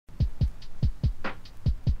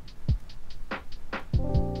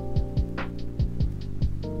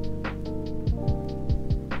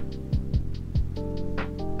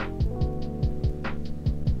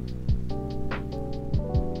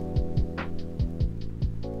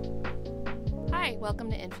Hi,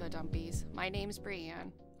 welcome to Infodumpies. My name's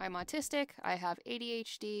Brianne. I'm autistic, I have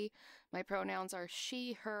ADHD, my pronouns are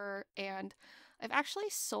she, her, and I've actually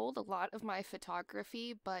sold a lot of my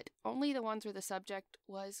photography, but only the ones where the subject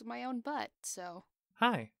was my own butt, so...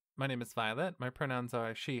 Hi, my name is Violet. My pronouns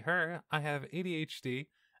are she, her. I have ADHD,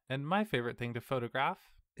 and my favorite thing to photograph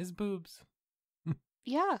is boobs.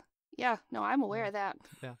 Yeah, no, I'm aware of that.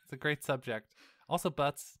 Yeah, it's a great subject. Also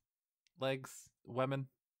butts, legs, women.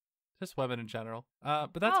 Just women in general.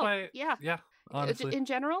 But that's why, yeah, honestly. In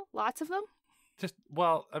general, lots of them? Just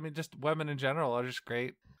women in general are just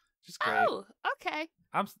great. Just great. Oh, okay.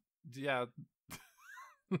 Yeah.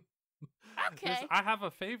 Okay. I have a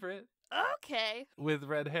favorite. Okay. With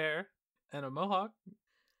red hair and a mohawk.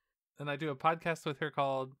 And I do a podcast with her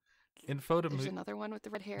called Infodumpies. There's another one with the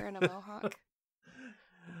red hair and a mohawk.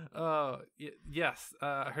 Oh, yes.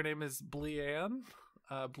 Her name is Brianne.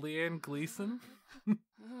 Brianne Gleason.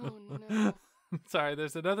 Oh, no. Sorry,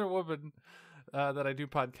 there's another woman that I do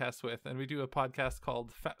podcasts with, and we do a podcast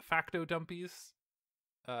called Infodumpies.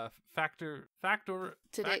 Fact or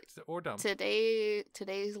dump.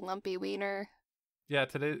 Today's lumpy wiener.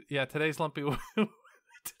 Today's lumpy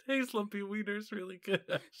today's lumpy wiener's really good,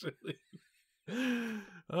 actually.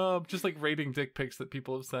 Just like rating dick pics that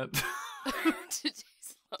people have sent. Today's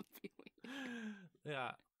lumpy wiener.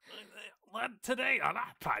 Yeah. Today on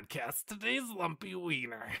our podcast, today's lumpy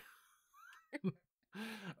wiener.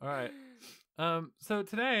 All right. So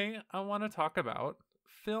today I want to talk about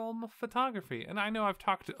film photography. And I know I've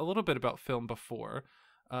talked a little bit about film before,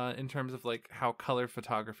 in terms of like how color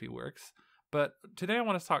photography works. But today I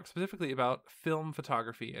want to talk specifically about film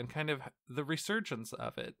photography and kind of the resurgence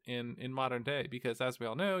of it in modern day. Because as we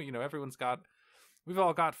all know, we've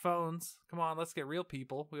all got phones. Come on, let's get real,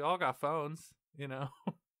 people. We all got phones,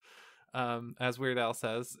 As Weird Al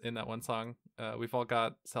says in that one song, we've all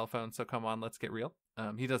got cell phones, so come on, let's get real.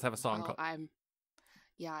 He does have a song called... I'm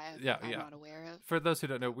not aware of. For those who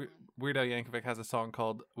don't know, Weird Al Yankovic has a song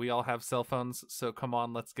called "We All Have Cell Phones, so come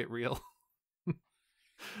on, let's get real."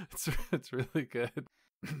 It's really good.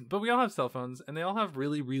 But we all have cell phones, and they all have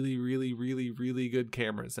really, really, really, really, really good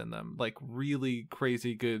cameras in them. Like really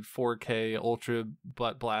crazy good 4K ultra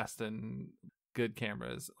butt blasting good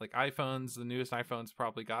cameras. Like iPhones, the newest iPhones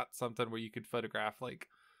probably got something where you could photograph like,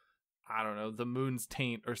 I don't know, the moon's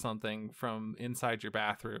taint or something from inside your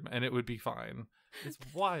bathroom, and it would be fine. It's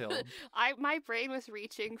wild. My brain was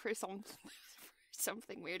reaching for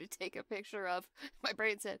something weird to take a picture of. My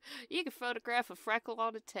brain said, you can photograph a freckle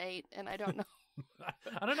on a taint, and I don't know.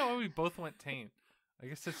 I don't know why we both went taint. I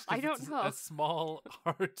guess it's know. A small,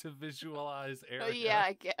 hard to visualize area. Yeah,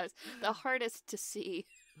 I guess. The hardest to see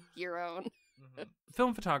your own. Mm-hmm.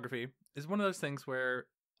 Film photography is one of those things where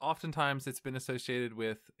oftentimes it's been associated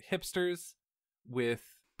with hipsters, with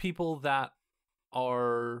people that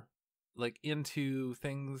are like into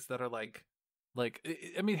things that are like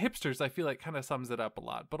hipsters, I feel like kind of sums it up a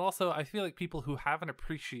lot. But also I feel like people who have an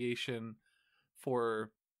appreciation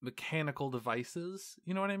for mechanical devices,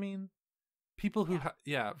 you know what I mean? People who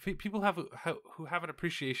people who have an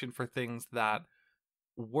appreciation for things that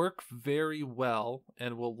work very well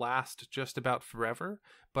and will last just about forever,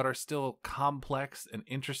 but are still complex and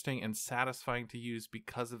interesting and satisfying to use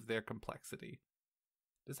because of their complexity.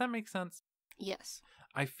 Does that make sense? Yes.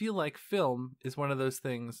 I feel like film is one of those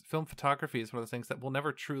things, film photography is one of those things that will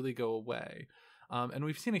never truly go away. And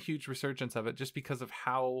we've seen a huge resurgence of it just because of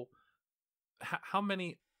how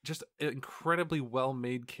many just incredibly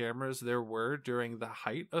well-made cameras there were during the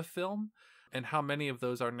height of film, and how many of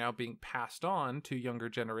those are now being passed on to younger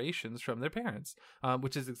generations from their parents,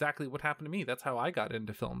 which is exactly what happened to me. That's how I got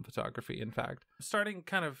into film photography, in fact. Starting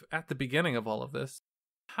kind of at the beginning of all of this,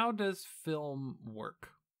 how does film work?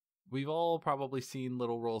 We've all probably seen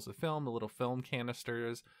little rolls of film, the little film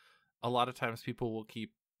canisters. A lot of times people will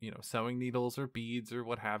keep, sewing needles or beads or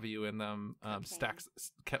what have you in them.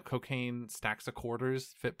 Cocaine, stacks of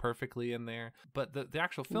quarters fit perfectly in there. But the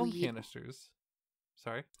actual film canisters...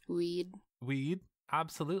 Sorry? Weed.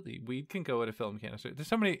 Absolutely. Weed can go in a film canister. There's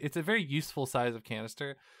so many. It's a very useful size of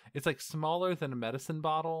canister. It's like smaller than a medicine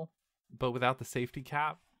bottle, but without the safety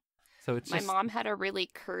cap. So it's my mom had a really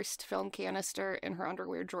cursed film canister in her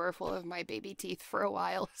underwear drawer full of my baby teeth for a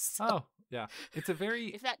while. So. Oh, yeah. It's a very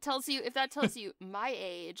if that tells you my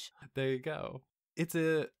age. There you go. It's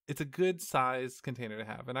a good size container to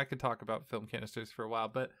have. And I could talk about film canisters for a while,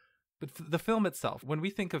 but the film itself, when we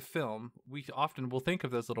think of film, we often will think of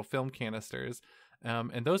those little film canisters,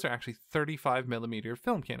 and those are actually 35 millimeter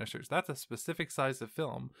film canisters. That's a specific size of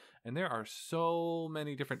film, and there are so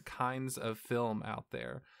many different kinds of film out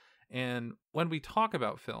there. And when we talk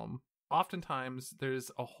about film, oftentimes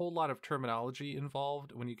there's a whole lot of terminology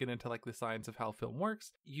involved when you get into like the science of how film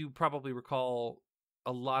works. You probably recall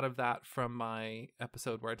a lot of that from my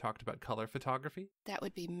episode where I talked about color photography. That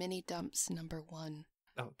would be Mini Dumps #1.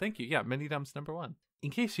 Oh, thank you. Yeah, Mini Dumps #1. In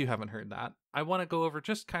case you haven't heard that, I want to go over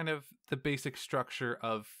just kind of the basic structure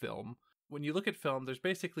of film. When you look at film, there's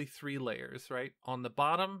basically 3 layers, right? On the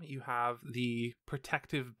bottom, you have the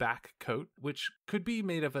protective back coat, which could be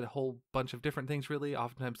made of a whole bunch of different things, really.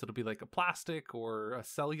 Oftentimes, it'll be like a plastic or a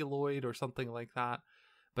celluloid or something like that.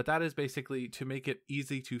 But that is basically to make it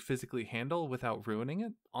easy to physically handle without ruining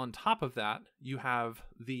it. On top of that, you have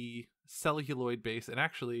the celluloid base, and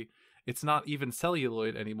actually, it's not even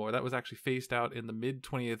celluloid anymore. That was actually phased out in the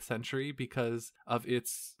mid-20th century because of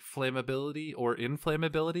its flammability or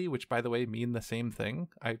inflammability, which, by the way, mean the same thing.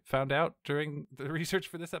 I found out during the research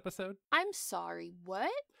for this episode. I'm sorry, what?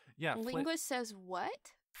 Yeah. Linguist says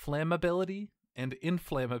what? Flammability and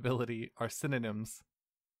inflammability are synonyms.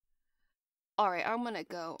 All right, I'm going to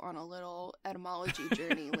go on a little etymology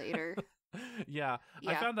journey later. Yeah,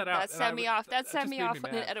 I found that out. That set me off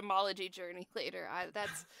on an etymology journey later.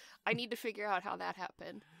 I need to figure out how that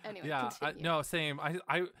happened. Anyway, yeah, no, same.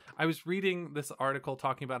 I was reading this article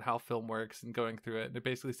talking about how film works and going through it, and it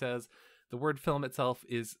basically says the word film itself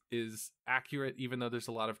is accurate, even though there's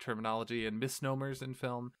a lot of terminology and misnomers in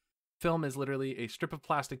film. Film is literally a strip of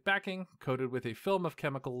plastic backing coated with a film of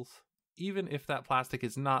chemicals, even if that plastic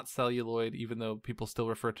is not celluloid, even though people still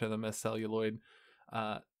refer to them as celluloid.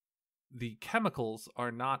 The chemicals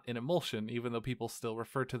are not an emulsion, even though people still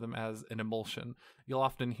refer to them as an emulsion. You'll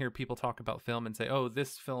often hear people talk about film and say, oh,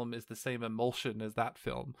 this film is the same emulsion as that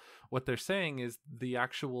film. What they're saying is the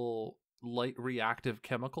actual light reactive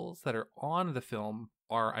chemicals that are on the film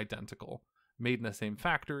are identical, made in the same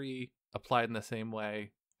factory, applied in the same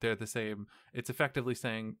way. They're the same. It's effectively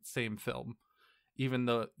saying same film. Even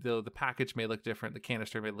though the package may look different, the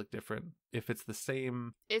canister may look different. If it's the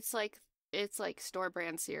same... It's like store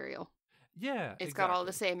brand cereal. Yeah, it's got all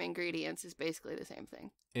the same ingredients. It's basically the same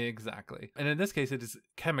thing. Exactly. And in this case, it is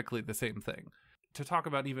chemically the same thing. To talk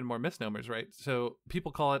about even more misnomers, right? So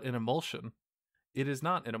people call it an emulsion. It is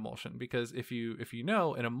not an emulsion, because if you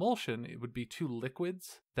know, an emulsion, it would be 2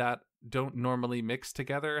 liquids that don't normally mix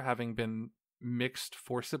together, having been mixed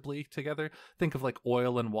forcibly together. Think of like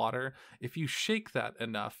oil and water. If you shake that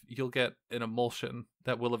enough, you'll get an emulsion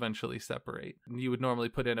that will eventually separate. You would normally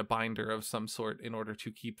put in a binder of some sort in order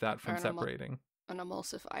to keep that from separating. An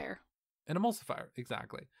emulsifier. An emulsifier,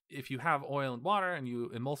 exactly. If you have oil and water and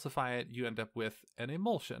you emulsify it, you end up with an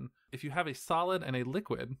emulsion. If you have a solid and a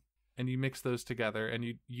liquid and you mix those together and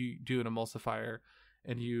you do an emulsifier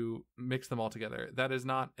and you mix them all together, that is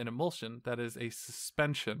not an emulsion, that is a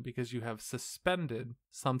suspension, because you have suspended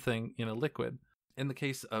something in a liquid. In the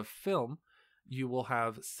case of film, you will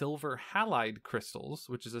have silver halide crystals,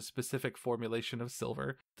 which is a specific formulation of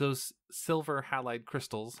silver. Those silver halide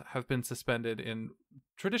crystals have been suspended in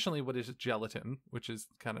traditionally what is gelatin, which is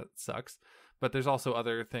kind of sucks, but there's also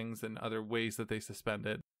other things and other ways that they suspend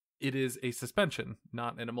it. It is a suspension,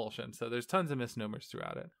 not an emulsion. So there's tons of misnomers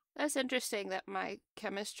throughout it. That's interesting that my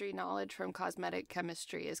chemistry knowledge from cosmetic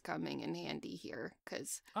chemistry is coming in handy here,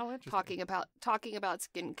 because talking about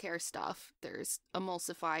skincare stuff, there's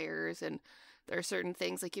emulsifiers and there are certain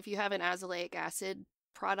things, like if you have an azelaic acid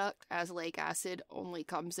product, azelaic acid only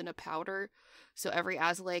comes in a powder, so every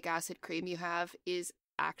azelaic acid cream you have is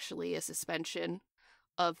actually a suspension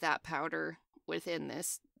of that powder within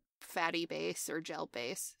this fatty base or gel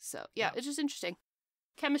base. So yeah, it's just interesting.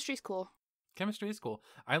 Chemistry's cool. Chemistry is cool.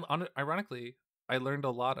 Ironically, I learned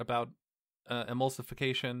a lot about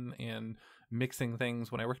emulsification and mixing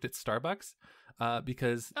things when I worked at Starbucks,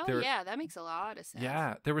 because that makes a lot of sense.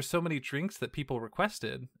 Yeah, there were so many drinks that people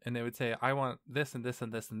requested, and they would say, I want this and this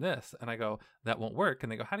and this and this, and I go, that won't work.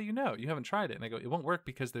 And they go, how do you know? You haven't tried it. And I go, it won't work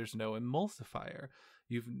because there's no emulsifier.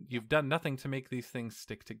 You've done nothing to make these things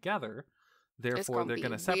stick together. Therefore, they're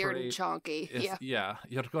going to separate. Weird and chunky. Yeah,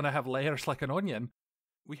 you're going to have layers like an onion.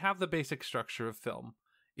 We have the basic structure of film.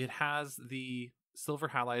 It has the silver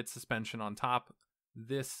halide suspension on top.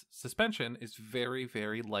 This suspension is very,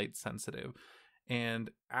 very light sensitive.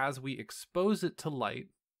 And as we expose it to light,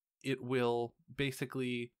 it will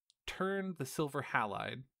basically turn the silver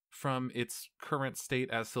halide from its current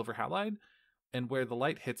state as silver halide. And where the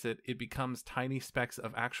light hits it, it becomes tiny specks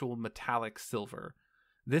of actual metallic silver.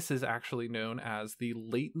 This is actually known as the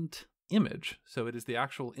latent image. So it is the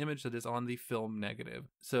actual image that is on the film negative.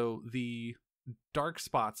 So the dark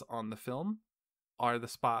spots on the film are the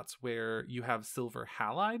spots where you have silver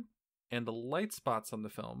halide, and the light spots on the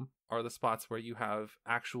film are the spots where you have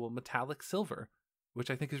actual metallic silver. which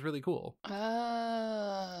I think is really cool.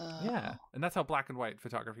 Oh. Yeah. And that's how black and white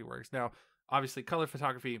photography works. Now, obviously, color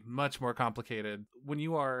photography, much more complicated. When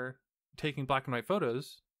you are taking black and white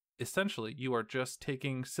photos, essentially, you are just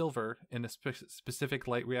taking silver in a specific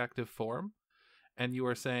light reactive form, and you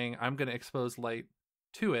are saying, I'm going to expose light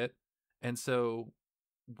to it. And so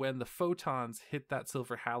when the photons hit that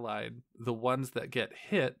silver halide, the ones that get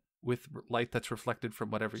hit with light that's reflected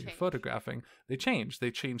from whatever you're photographing, they change.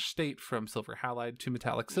 They change state from silver halide to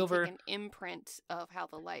metallic silver. Take an imprint of how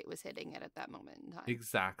the light was hitting it at that moment in time.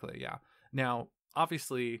 Exactly, yeah. Now,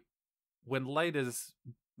 obviously, when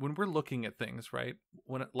we're looking at things, right?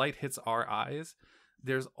 When light hits our eyes,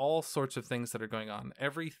 there's all sorts of things that are going on.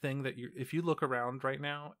 Everything that if you look around right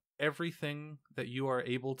now, everything that you are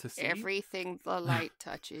able to see. Everything the light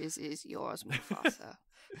touches is yours, Mufasa.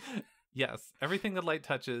 Yes, everything the light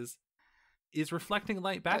touches is reflecting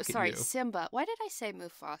light back at you. Sorry, Simba. Why did I say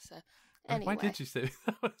Mufasa? Anyway, why did you say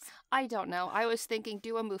that? I don't know. I was thinking,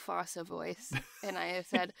 do a Mufasa voice, and I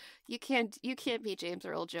said, you can't be James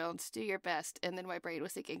Earl Jones. Do your best. And then my brain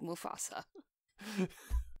was thinking Mufasa.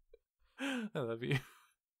 I love you.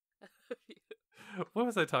 What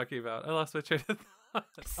was I talking about? I lost my train of thought.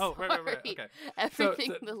 Oh, right. Okay.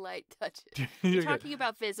 Everything the light touches. You're talking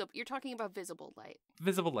about visible light.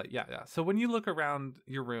 Visible light, yeah. So when you look around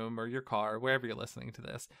your room or your car, wherever you're listening to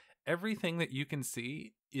this, everything that you can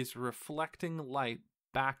see is reflecting light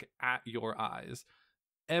back at your eyes.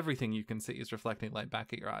 Everything you can see is reflecting light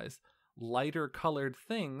back at your eyes. Lighter colored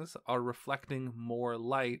things are reflecting more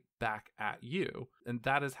light back at you. And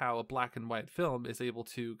that is how a black and white film is able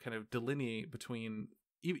to kind of delineate between,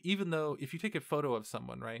 even though if you take a photo of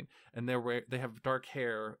someone, right, and they have dark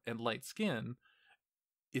hair and light skin,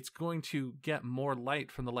 it's going to get more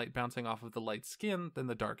light from the light bouncing off of the light skin than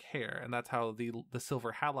the dark hair. And that's how the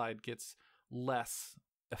silver halide gets less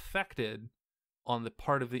affected on the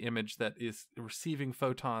part of the image that is receiving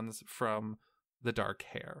photons from the dark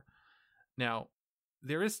hair. Now,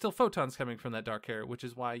 there is still photons coming from that dark hair, which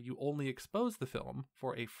is why you only expose the film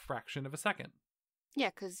for a fraction of a second. Yeah,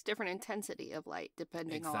 because different intensity of light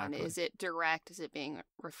depending on, is it direct, is it being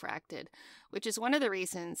refracted? Which is one of the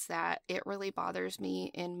reasons that it really bothers me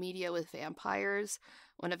in media with vampires,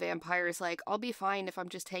 when a vampire is like, I'll be fine if I'm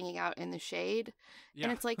just hanging out in the shade. Yeah.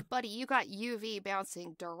 And it's like, buddy, you got UV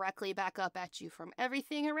bouncing directly back up at you from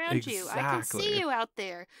everything around you. I can see you out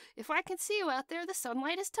there. If I can see you out there, the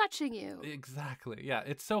sunlight is touching you. Exactly. Yeah,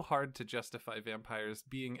 it's so hard to justify vampires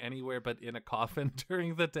being anywhere but in a coffin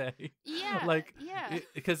during the day. Yeah,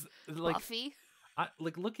 because Buffy.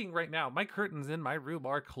 Looking right now, my curtains in my room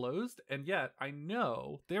are closed, and yet I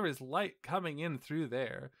know there is light coming in through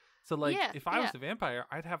there. So, if I was a vampire,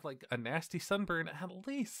 I'd have, a nasty sunburn at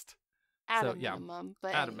least. At a minimum.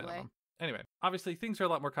 Anyway, obviously, things are a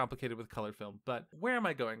lot more complicated with color film, but where am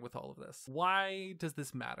I going with all of this? Why does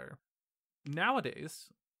this matter? Nowadays,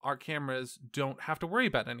 our cameras don't have to worry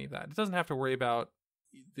about any of that. It doesn't have to worry about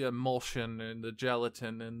the emulsion and the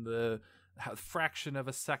gelatin and the fraction of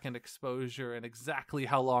a second exposure and exactly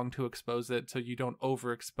how long to expose it so you don't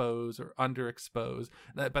overexpose or underexpose.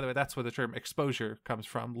 By the way, that's where the term exposure comes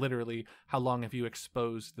from. Literally, how long have you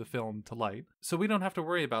exposed the film to light? So we don't have to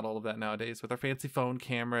worry about all of that nowadays with our fancy phone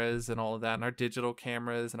cameras and all of that, and our digital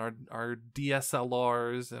cameras and our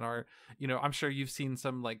DSLRs and our, I'm sure you've seen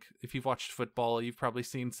some, if you've watched football, you've probably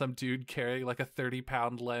seen some dude carrying a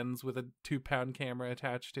 30-pound lens with a 2-pound camera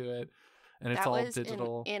attached to it. And it's all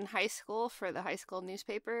digital. In high school, for the high school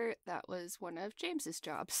newspaper, that was one of James's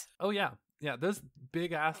jobs. Oh, yeah. Yeah, those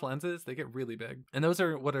big ass lenses, they get really big. And those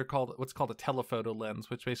are what's called a telephoto lens,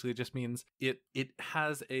 which basically just means it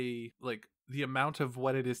has the amount of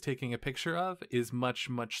what it is taking a picture of is much,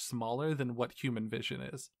 much smaller than what human vision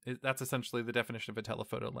is. That's essentially the definition of a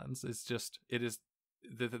telephoto lens.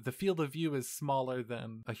 The field of view is smaller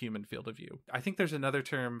than a human field of view. I think there's another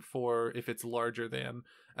term for if it's larger than.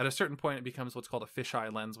 At a certain point, it becomes what's called a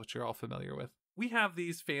fisheye lens, which you're all familiar with. We have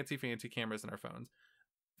these fancy cameras in our phones.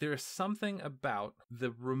 There is something about the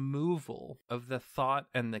removal of the thought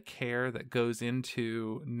and the care that goes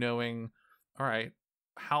into knowing, all right,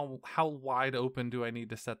 how wide open do I need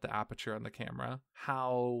to set the aperture on the camera?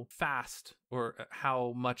 How fast or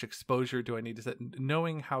how much exposure do I need to set?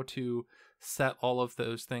 Knowing how to set all of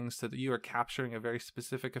those things so that you are capturing a very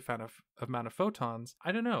specific amount of photons.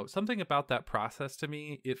 I don't know. Something about that process to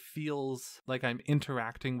me, it feels like I'm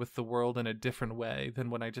interacting with the world in a different way than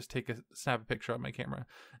when I just snap a picture on my camera.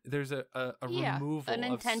 There's a removal an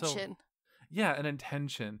intention. An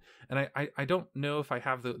intention. And I don't know if I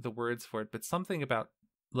have the words for it, but something about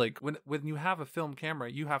Like when you have a film camera,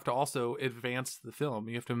 you have to also advance the film.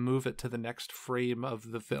 You have to move it to the next frame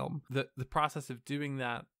of the film. The process of doing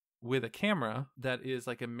that with a camera that is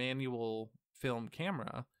like a manual film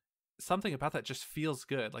camera, something about that just feels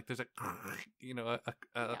good. Like there's a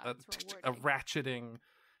a ratcheting.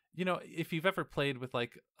 You know, if you've ever played with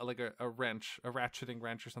like a ratcheting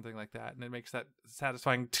wrench or something like that, and it makes that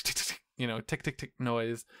satisfying tick tick tick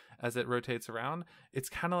noise as it rotates around, it's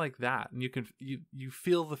kind of like that. And you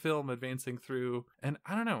feel the film advancing through, and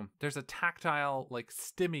I don't know, there's a tactile, like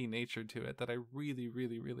stimmy nature to it that I really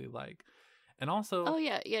really really like. And also,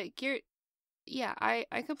 I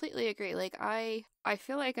completely agree. Like I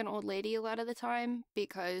feel like an old lady a lot of the time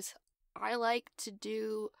because I like to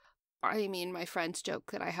do, I mean, my friends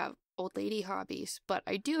joke that I have old lady hobbies, but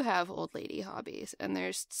I do have old lady hobbies. And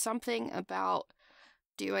there's something about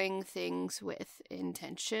doing things with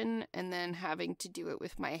intention and then having to do it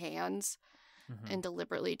with my hands and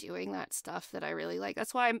deliberately doing that stuff that I really like.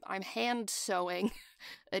 That's why I'm hand sewing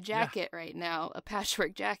a jacket right now, a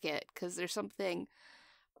patchwork jacket, because there's something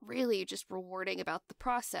really just rewarding about the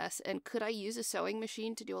process. And could I use a sewing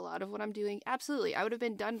machine to do a lot of what I'm doing? Absolutely. I would have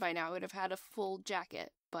been done by now. I would have had a full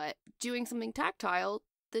jacket. But doing something tactile,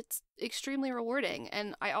 that's extremely rewarding.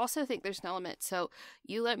 And I also think there's an element. So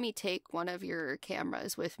you let me take one of your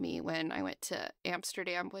cameras with me when I went to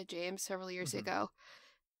Amsterdam with James several years ago.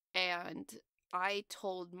 And I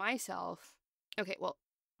told myself, okay, well,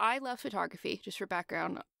 I love photography, just for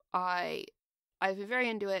background. I've been very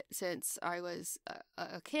into it since I was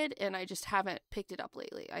a kid, and I just haven't picked it up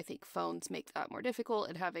lately. I think phones make that more difficult,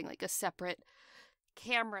 and having like a separate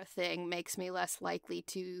camera thing makes me less likely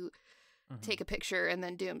to take a picture and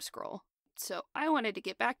then doom scroll. So I wanted to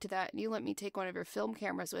get back to that, and you let me take one of your film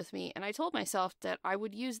cameras with me, and I told myself that I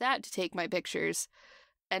would use that to take my pictures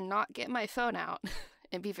and not get my phone out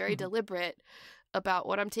and be very deliberate about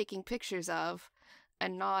what I'm taking pictures of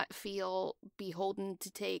and not feel beholden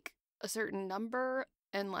to take a certain number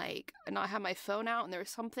and like not have my phone out. And there was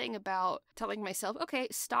something about telling myself, okay,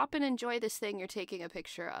 stop and enjoy this thing you're taking a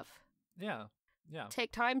picture of. Yeah.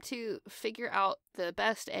 Take time to figure out the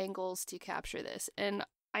best angles to capture this. And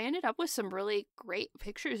I ended up with some really great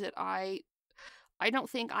pictures that I don't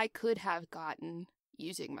think I could have gotten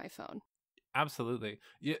using my phone. Absolutely.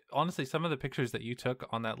 Yeah, honestly, some of the pictures that you took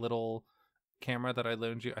on that little camera that I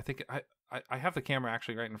loaned you, I think I have the camera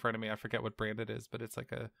actually right in front of me. I forget what brand it is, but it's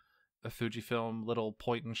like a Fujifilm little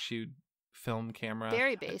point and shoot film camera.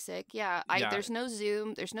 Very basic. Yeah. There's no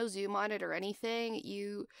zoom on it or anything.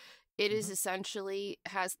 It is essentially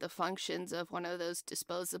has the functions of one of those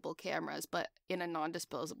disposable cameras, but in a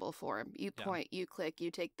non-disposable form. You point, you click,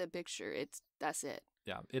 you take the picture. That's it.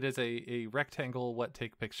 Yeah, it is a rectangle what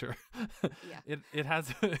take picture. Yeah. It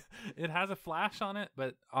has a flash on it,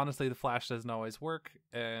 but honestly the flash doesn't always work,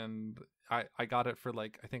 and I got it for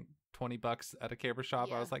like I think $20 at a camera shop.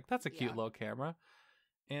 Yeah. I was like, that's a cute little camera.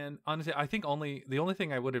 And honestly, I think the only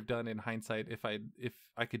thing I would have done in hindsight if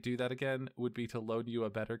I could do that again would be to loan you a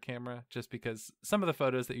better camera, just because some of the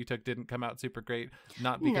photos that you took didn't come out super great,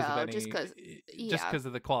 not because of any, just because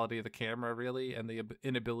of the quality of the camera really, and the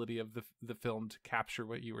inability of the film to capture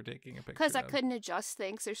what you were taking a picture of. Because I couldn't adjust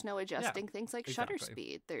things. There's no adjusting things like shutter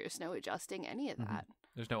speed. There's no adjusting any of that.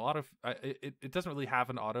 There's no auto. It doesn't really have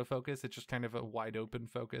an autofocus. It's just kind of a wide open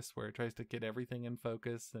focus where it tries to get everything in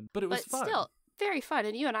focus. But it was fun. Still, very fun.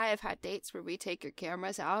 And you and I have had dates where we take your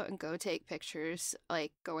cameras out and go take pictures,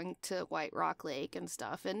 like going to White Rock Lake and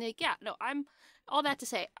stuff. And like, I'm all that to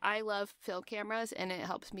say, I love film cameras, and it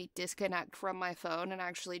helps me disconnect from my phone and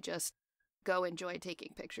actually just go enjoy taking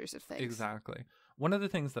pictures of things. Exactly. One of the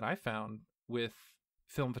things that I found with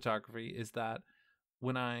film photography is that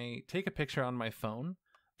when I take a picture on my phone,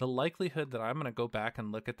 the likelihood that I'm going to go back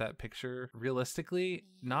and look at that picture realistically,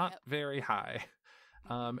 not very high.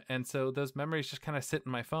 And so those memories just kind of sit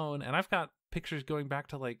in my phone, and I've got pictures going back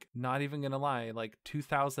to, like, not even gonna lie, like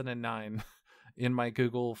 2009 in my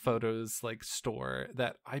Google Photos like store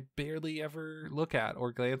that I barely ever look at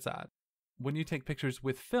or glance at. When you take pictures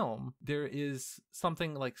with film, there is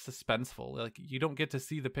something like suspenseful. Like, you don't get to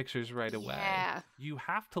see the pictures right away. Yeah. You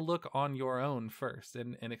have to look on your own first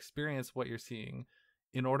and experience what you're seeing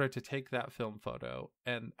in order to take that film photo.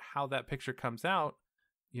 And how that picture comes out,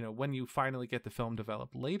 you know, when you finally get the film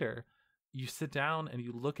developed later, you sit down and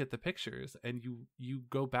you look at the pictures and you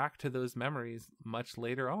go back to those memories much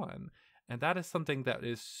later on. And that is something that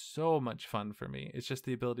is so much fun for me. It's just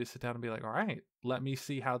the ability to sit down and be like, all right, let me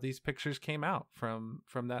see how these pictures came out from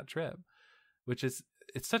that trip, which is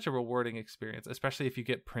it's such a rewarding experience, especially if you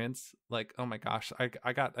get prints. Like, oh my gosh,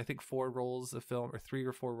 I got, I think 4 rolls of film, or 3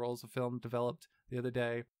 or 4 rolls of film developed the other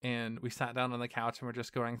day, and we sat down on the couch and we're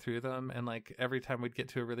just going through them, and like every time we'd get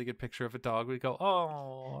to a really good picture of a dog, we'd go,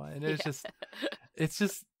 oh, and it's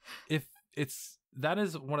just if it's that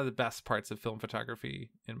is one of the best parts of film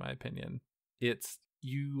photography, in my opinion. It's,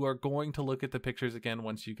 you are going to look at the pictures again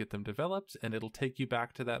once you get them developed, and it'll take you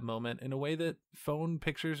back to that moment in a way that phone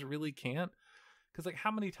pictures really can't. Because like,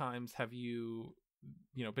 how many times have you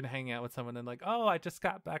been hanging out with someone and like, oh, I just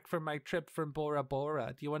got back from my trip from Bora Bora,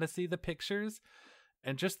 do you want to see the pictures?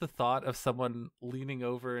 And just the thought of someone leaning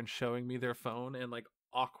over and showing me their phone and like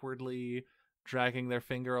awkwardly dragging their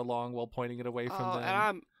finger along while pointing it away from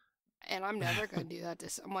them. And I'm never going to do that to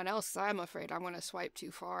someone else. I'm afraid I'm going to swipe too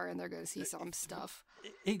far and they're going to see some stuff.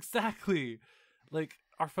 Exactly. Like,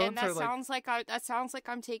 our phones and that are sounds like that sounds like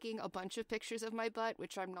I'm taking a bunch of pictures of my butt,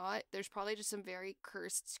 which I'm not. There's probably just some very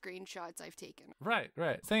cursed screenshots I've taken. Right.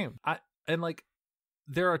 Same. And like,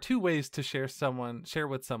 there are 2 ways to share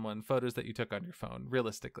with someone photos that you took on your phone.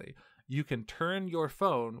 Realistically, you can turn your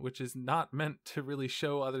phone, which is not meant to really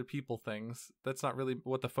show other people things. That's not really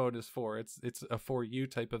what the phone is for. It's a for you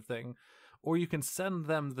type of thing. Or you can send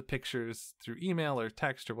them the pictures through email or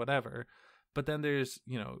text or whatever. But then there's,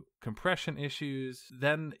 compression issues.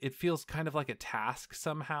 Then it feels kind of like a task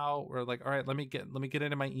somehow, or like, all right, let me get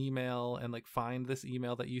into my email and like find this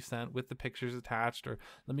email that you sent with the pictures attached, or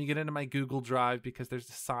let me get into my Google Drive because there's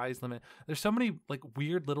a size limit. There's so many like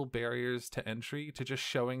weird little barriers to entry to just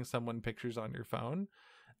showing someone pictures on your phone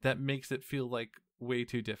that makes it feel like way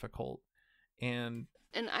too difficult. And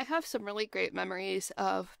I have some really great memories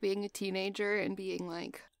of being a teenager and being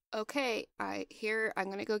like, okay, I'm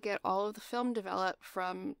going to go get all of the film developed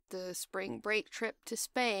from the spring break trip to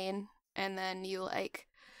Spain. And then you like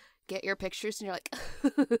get your pictures and you're like,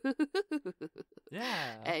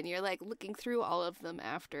 yeah. And you're like looking through all of them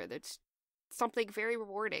after. That's something very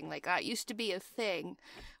rewarding. Like, that used to be a thing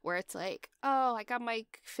where it's like, oh, I got my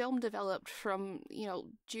film developed from,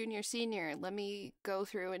 junior, senior. Let me go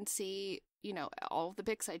through and see, all of the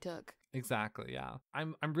pics I took. Exactly. Yeah.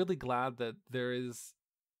 I'm really glad that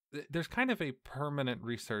there's kind of a permanent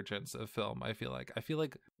resurgence of film. I feel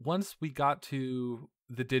like once we got to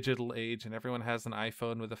the digital age and everyone has an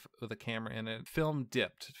iPhone with a camera in it, film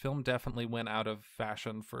dipped. Film definitely went out of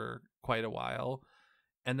fashion for quite a while,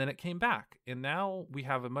 and then it came back. And now we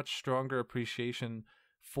have a much stronger appreciation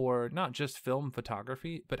for not just film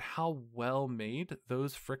photography, but how well made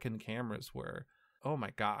those frickin' cameras were. Oh my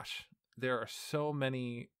gosh. There are so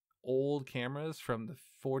many old cameras from the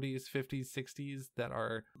 40s, 50s, 60s that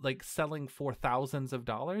are like selling for thousands of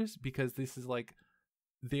dollars because this is like,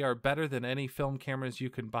 they are better than any film cameras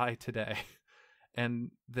you can buy today.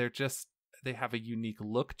 And they have a unique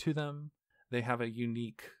look to them. They have a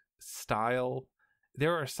unique style.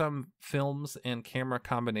 There are some films and camera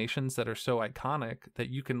combinations that are so iconic that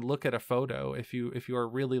you can look at a photo. If you are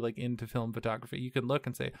really like into film photography, you can look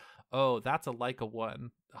and say, oh, that's a Leica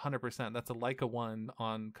One, 100%. That's a Leica One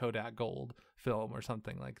on Kodak Gold film or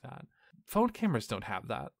something like that. Phone cameras don't have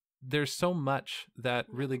that. There's so much that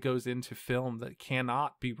really goes into film that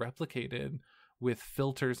cannot be replicated with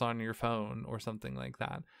filters on your phone or something like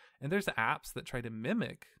that. And there's apps that try to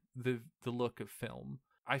mimic the look of film.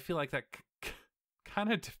 I feel like that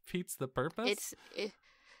kind of defeats the purpose.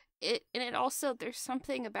 It also, there's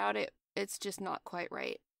something about it, it's just not quite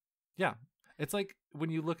right. Yeah. It's like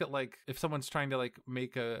when you look at like if someone's trying to like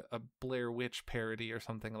make a Blair Witch parody or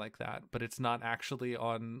something like that, but it's not actually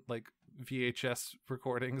on like VHS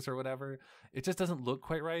recordings or whatever, it just doesn't look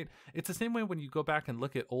quite right. It's the same way when you go back and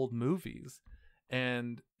look at old movies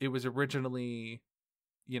and it was originally,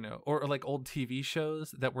 or like old TV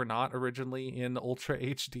shows that were not originally in Ultra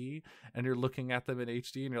HD, and you're looking at them in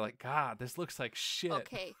HD and you're like, God, this looks like shit.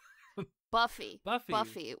 Okay. Buffy.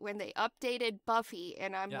 When they updated Buffy,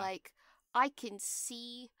 and I'm like, I can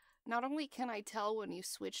see, not only can I tell when you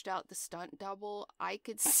switched out the stunt double, I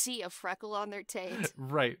could see a freckle on their taint.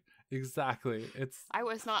 Right. Exactly. I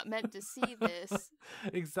was not meant to see this.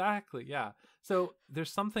 Exactly. Yeah. So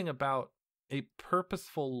there's something about a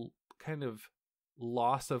purposeful kind of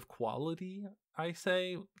loss of quality, I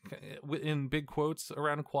say, in big quotes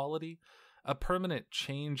around quality, a permanent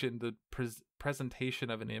change in the presentation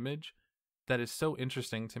of an image that is so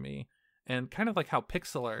interesting to me. And kind of like how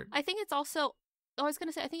pixel art. I think it's also, I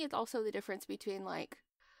think it's also the difference between like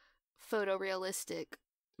photorealistic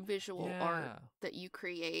visual art that you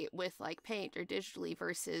create with like paint or digitally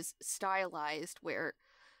versus stylized, where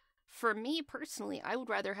for me personally, I would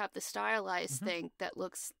rather have the stylized thing that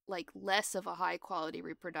looks like less of a high quality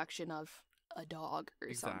reproduction of a dog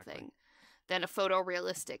or something than a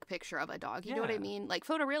photorealistic picture of a dog. You know what I Yeah. mean? Like,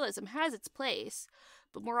 photorealism has its place,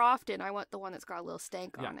 but more often I want the one that's got a little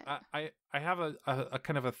stank Yeah, on it. I have a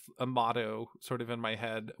kind of a motto sort of in my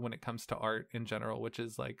head when it comes to art in general, which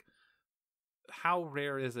is like, how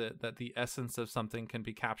rare is it that the essence of something can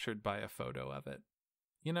be captured by a photo of it?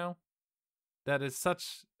 You know, that is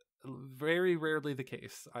such very rarely the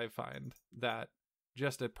case. I find that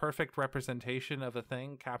just a perfect representation of a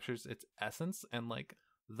thing captures its essence and like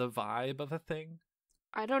the vibe of a thing.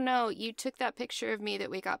 I don't know. You took that picture of me that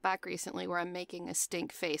we got back recently where I'm making a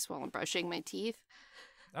stink face while I'm brushing my teeth.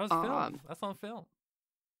 That was film. That's on film.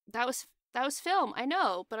 That was film. I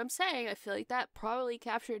know, but I'm saying I feel like that probably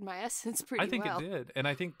captured my essence pretty well. I think it did, and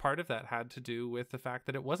I think part of that had to do with the fact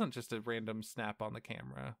that it wasn't just a random snap on the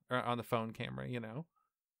camera or on the phone camera. You know,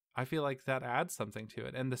 I feel like that adds something to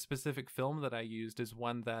it, and the specific film that I used is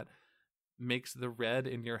one that makes the red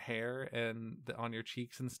in your hair and on your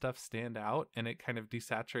cheeks and stuff stand out, and it kind of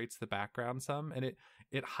desaturates the background some, and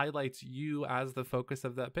it highlights you as the focus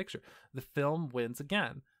of that picture. The film wins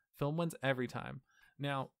again. Film wins every time.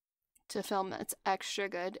 Now, to film that's extra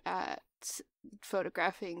good at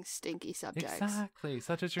photographing stinky subjects. Exactly,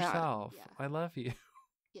 such as yourself. Yeah. I love you.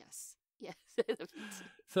 Yes.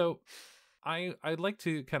 So I'd like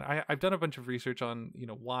to I've done a bunch of research on, you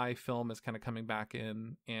know, why film is kind of coming back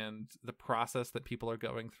in and the process that people are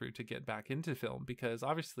going through to get back into film, because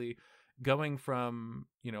obviously going from,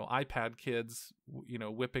 you know, iPad kids, you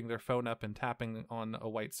know, whipping their phone up and tapping on a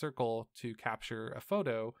white circle to capture a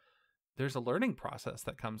photo, there's a learning process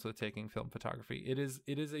that comes with taking film photography. It is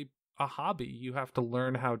a hobby. You have to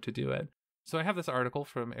learn how to do it. So I have this article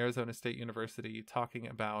from Arizona State University talking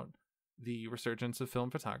about the resurgence of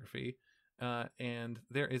film photography. And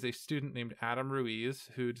there is a student named Adam Ruiz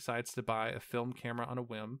who decides to buy a film camera on a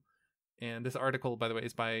whim. And this article, by the way,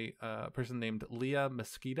 is by a person named Leah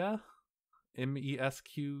Mesquita,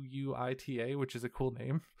 Mesquita, which is a cool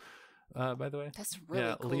name, by the way. That's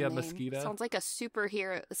really cool Leah name. Mesquita. Sounds like a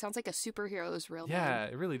superhero. It sounds like a superhero's real name. Yeah,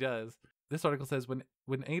 it really does. This article says, when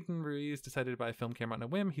Aiden Ruiz decided to buy a film camera on a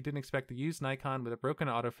whim, he didn't expect the used Nikon with a broken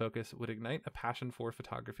autofocus would ignite a passion for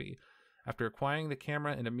photography. After acquiring the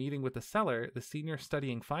camera in a meeting with the seller, the senior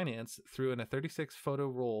studying finance threw in a 36-photo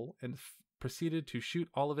roll and proceeded to shoot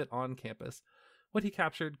all of it on campus. What he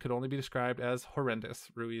captured could only be described as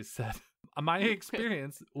horrendous, Ruiz said. My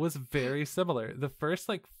experience was very similar. The first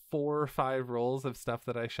 4 or 5 rolls of stuff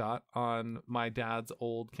that I shot on my dad's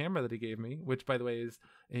old camera that he gave me, which by the way is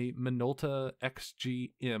a Minolta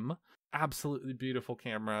XGM, absolutely beautiful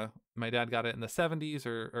camera. My dad got it in the 70s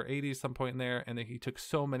or 80s, some point in there, and then he took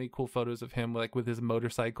so many cool photos of him with his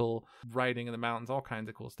motorcycle riding in the mountains, all kinds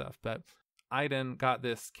of cool stuff. But I then got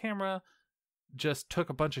this camera, just took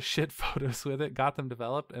a bunch of shit photos with it, got them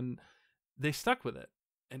developed, and they stuck with it.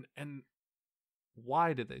 And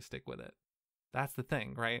why did they stick with it? That's the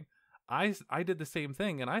thing, right? I did the same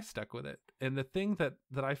thing and I stuck with it. And the thing that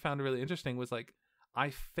I found really interesting was I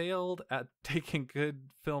failed at taking good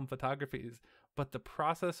film photographies, but the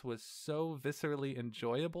process was so viscerally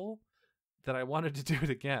enjoyable that I wanted to do it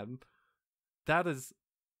again. That is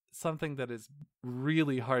something that is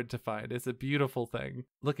really hard to find. It's a beautiful thing.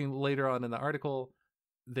 Looking later on in the article,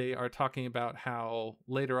 they are talking about how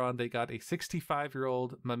later on they got a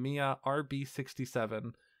 65-year-old Mamiya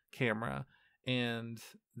RB67 camera, and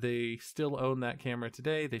they still own that camera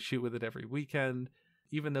today. They shoot with it every weekend.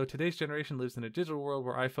 Even though today's generation lives in a digital world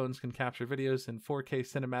where iPhones can capture videos in 4K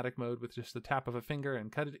cinematic mode with just the tap of a finger,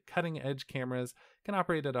 and cutting-edge cameras can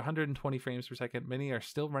operate at 120 frames per second, many are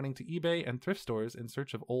still running to eBay and thrift stores in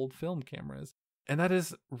search of old film cameras. And that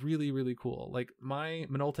is really, really cool. My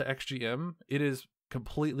Minolta XGM, it is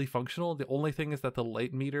completely functional. The only thing is that the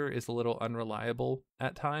light meter is a little unreliable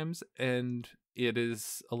at times, and it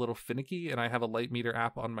is a little finicky, and I have a light meter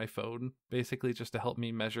app on my phone basically just to help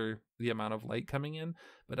me measure the amount of light coming in.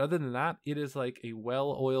 But other than that, it is like a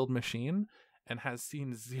well-oiled machine and has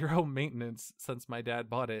seen zero maintenance since my dad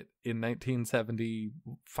bought it in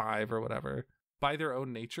 1975 or whatever. By their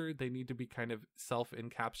own nature, they need to be kind of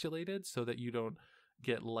self-encapsulated so that you don't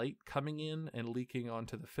get light coming in and leaking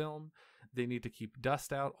onto the film. They need to keep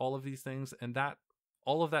dust out, all of these things, and that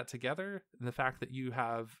all of that together, and the fact that you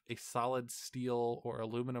have a solid steel or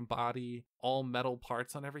aluminum body, all metal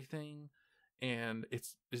parts on everything, and it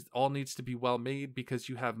all needs to be well made because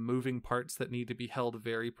you have moving parts that need to be held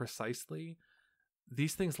very precisely.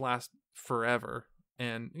 These things last forever.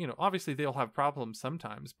 And, obviously they'll have problems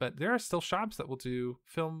sometimes, but there are still shops that will do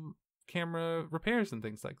film camera repairs and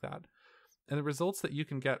things like that. And the results that you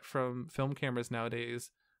can get from film cameras nowadays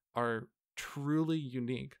are truly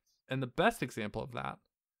unique. And the best example of that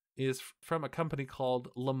is from a company called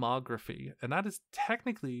Lomography. And that is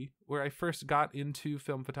technically where I first got into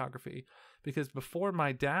film photography, because before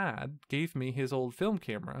my dad gave me his old film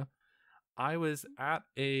camera, I was at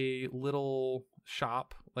a little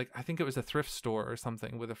shop, like I think it was a thrift store or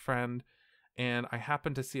something, with a friend, and I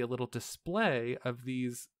happened to see a little display of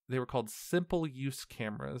these. They were called simple use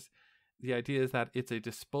cameras. The idea is that it's a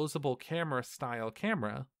disposable camera style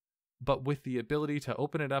camera, but with the ability to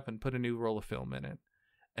open it up and put a new roll of film in it.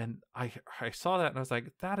 And I saw that and I was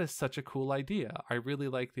like, that is such a cool idea. I really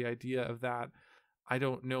like the idea of that. I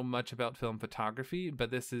don't know much about film photography,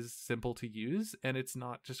 but this is simple to use and it's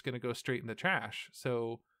not just going to go straight in the trash.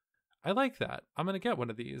 So I like that. I'm going to get one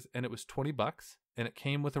of these. And it was $20 and it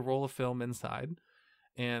came with a roll of film inside.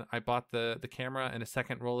 And I bought the camera and a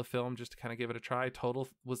second roll of film just to kind of give it a try. Total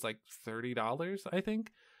was like $30, I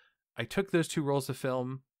think. I took those 2 rolls of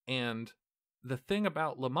film, and the thing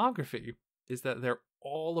about Lomography is that they're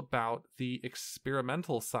all about the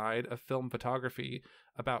experimental side of film photography,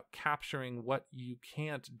 about capturing what you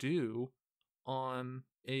can't do on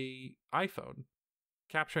a iPhone,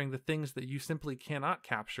 capturing the things that you simply cannot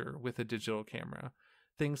capture with a digital camera.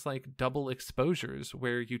 Things like double exposures,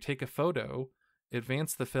 where you take a photo,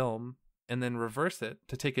 advance the film, and then reverse it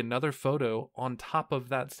to take another photo on top of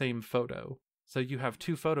that same photo. So you have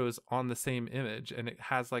 2 photos on the same image, and it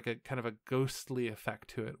has like a kind of a ghostly effect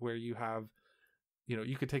to it, where you have,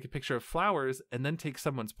 you could take a picture of flowers and then take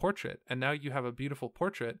someone's portrait, and now you have a beautiful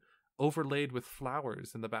portrait overlaid with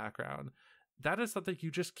flowers in the background. That is something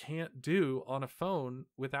you just can't do on a phone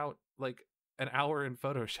without like an hour in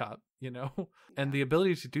Photoshop, And the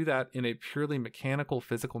ability to do that in a purely mechanical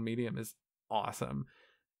physical medium is awesome.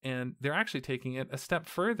 And they're actually taking it a step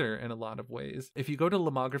further in a lot of ways. If you go to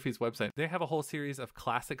Lomography's website, they have a whole series of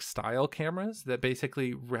classic style cameras that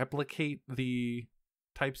basically replicate the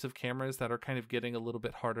types of cameras that are kind of getting a little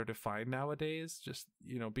bit harder to find nowadays, just,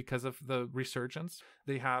 because of the resurgence.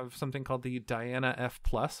 They have something called the Diana F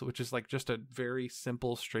Plus, which is like just a very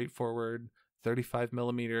simple, straightforward 35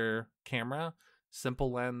 millimeter camera.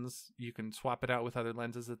 Simple lens. You can swap it out with other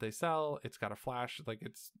lenses that they sell. It's got a flash. Like,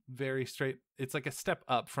 it's very straight. It's like a step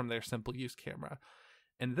up from their simple use camera.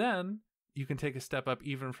 And then you can take a step up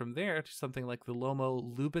even from there to something like the Lomo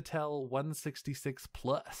Lubitel 166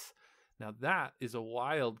 Plus. Now that is a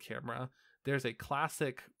wild camera. There's a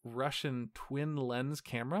classic Russian twin lens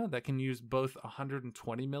camera that can use both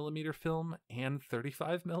 120 millimeter film and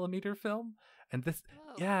 35 millimeter film. And this,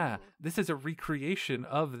 this is a recreation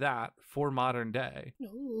of that for modern day.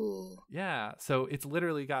 Ooh. Yeah. So it's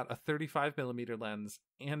literally got a 35 millimeter lens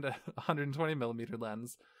and a 120 millimeter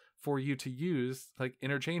lens for you to use like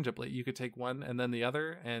interchangeably. You could take one and then the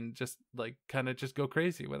other and just like kind of just go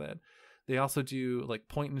crazy with it. They also do like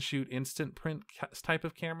point and shoot instant print type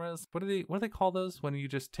of cameras. What do they call those when you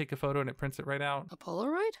just take a photo and it prints it right out? A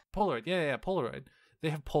Polaroid? Polaroid. Yeah, Polaroid. They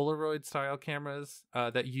have Polaroid style cameras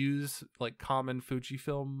that use like common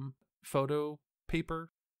Fujifilm photo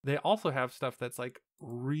paper. They also have stuff that's like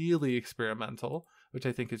really experimental, which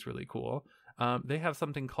I think is really cool. They have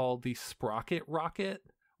something called the Sprocket Rocket,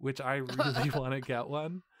 which I really want to get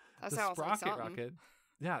one. That the sounds Sprocket like something. Rocket.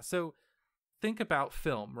 Yeah, so think about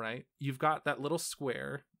film, right? You've got that little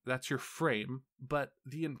square, that's your frame, but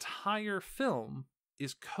the entire film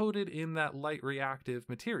is coated in that light reactive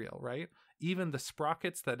material, right? Even the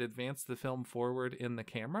sprockets that advance the film forward in the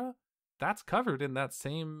camera, that's covered in that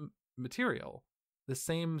same material, the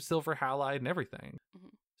same silver halide and everything. Mm-hmm.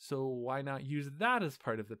 So why not use that as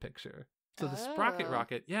part of the picture? So the Sprocket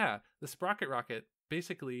Rocket, the Sprocket Rocket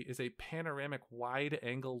basically is a panoramic wide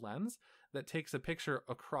angle lens that takes a picture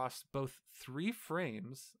across both 3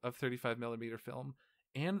 frames of 35 millimeter film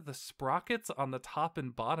and the sprockets on the top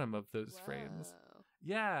and bottom of those frames.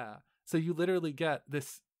 Yeah. So you literally get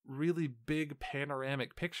this really big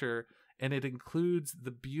panoramic picture, and it includes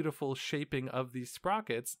the beautiful shaping of these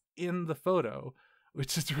sprockets in the photo,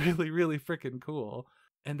 which is really, really freaking cool.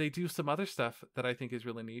 And they do some other stuff that I think is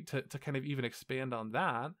really neat to kind of even expand on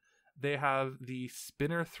that. They have the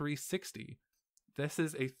Spinner 360. This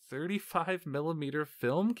is a 35 millimeter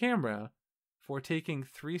film camera for taking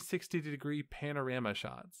 360 degree panorama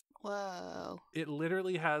shots. Whoa. It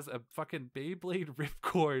literally has a fucking Beyblade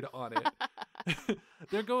ripcord on it.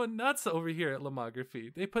 They're going nuts over here at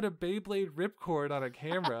Lomography. They put a Beyblade ripcord on a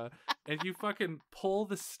camera and you fucking pull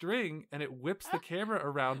the string and it whips the camera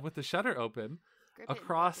around with the shutter open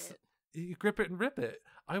across. You grip it and rip it.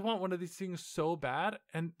 I want one of these things so bad.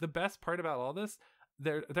 And the best part about all this,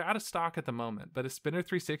 they're out of stock at the moment, but a Spinner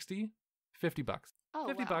 360, $50. Oh,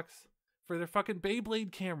 $50 wow. for their fucking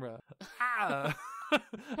Beyblade camera.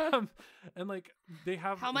 And like they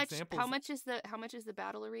have how much examples. how much is the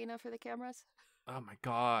battle arena for the cameras? Oh my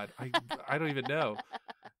god, I don't even know.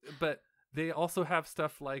 But they also have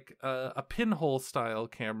stuff like a pinhole style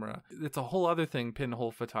camera. It's a whole other thing,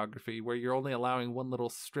 pinhole photography, where you're only allowing one little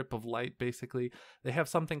strip of light, basically. They have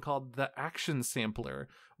something called the action sampler,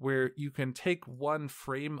 where you can take one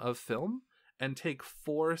frame of film and take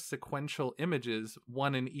 4 sequential images,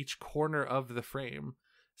 one in each corner of the frame.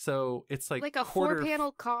 So it's like a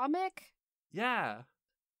 4-panel comic? Yeah.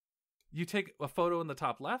 You take a photo in the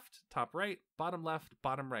top left, top right, bottom left,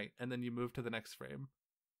 bottom right, and then you move to the next frame.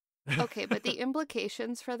 Okay, but the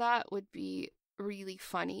implications for that would be really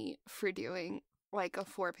funny for doing like a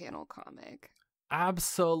 4-panel comic.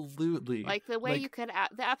 Absolutely. Like the way you could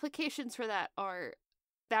the applications for that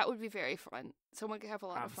would be very fun. Someone could have a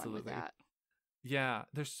lot of fun with that. Yeah,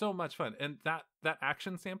 there's so much fun. And that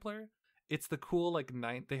action sampler, it's the cool like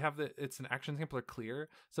it's an action sampler clear,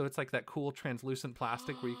 so it's like that cool translucent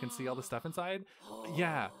plastic where you can see all the stuff inside.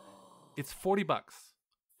 Yeah. It's $40.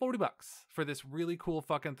 $40 for this really cool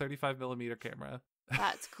fucking 35 millimeter camera.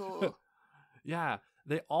 That's cool. Yeah.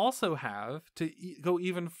 They also have, to go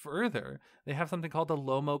even further, they have something called the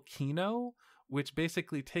Lomo Kino, which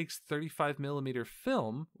basically takes 35 millimeter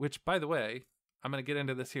film, which, by the way, I'm going to get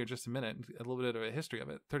into this here in just a minute, a little bit of a history of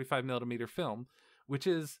it. 35 millimeter film, which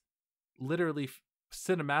is literally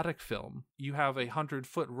cinematic film. You have a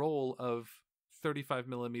 100-foot roll of 35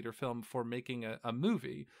 millimeter film for making a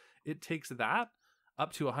movie. It takes that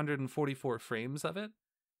up to 144 frames of it,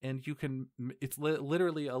 and you can it's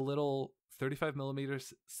literally a little 35 millimeter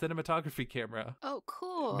cinematography camera. Oh,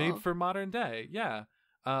 cool. Made for modern day. Yeah.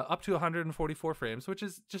 Up to 144 frames, which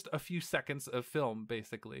is just a few seconds of film,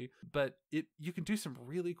 basically. But you can do some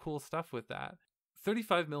really cool stuff with that.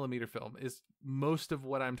 35 millimeter film is most of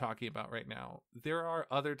what I'm talking about right now. There are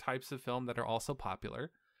other types of film that are also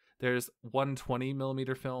popular. There's 120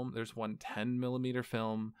 millimeter film. There's 110 millimeter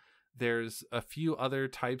film. There's a few other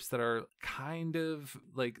types that are kind of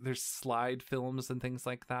like, there's slide films and things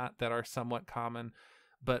like that are somewhat common.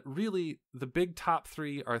 But really, the big top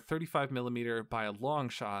 3 are 35 millimeter by a long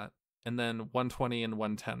shot, and then 120 and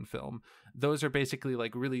 110 film. Those are basically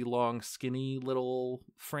like really long, skinny little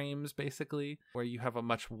frames, basically, where you have a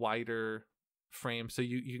much wider frame. So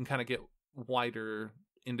you can kind of get wider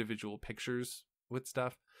individual pictures with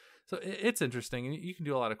stuff. So it's interesting, and you can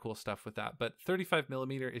do a lot of cool stuff with that. But 35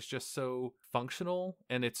 millimeter is just so functional,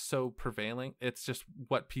 and it's so prevailing. It's just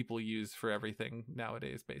what people use for everything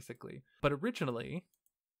nowadays, basically. But originally,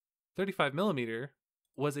 35 millimeter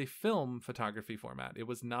was a film photography format. It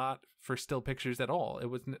was not for still pictures at all. It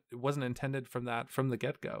wasn't intended from the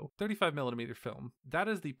get-go. 35 millimeter film, that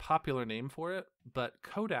is the popular name for it, but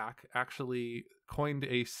Kodak actually coined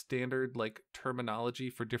a standard like terminology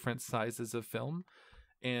for different sizes of film.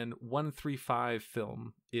 And 135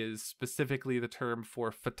 film is specifically the term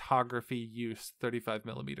for photography use 35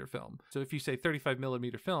 millimeter film. So if you say 35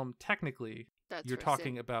 millimeter film, technically you're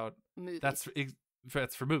talking about movies.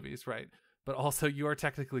 That's for movies, right? But also you are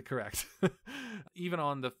technically correct. Even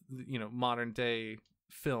on the modern day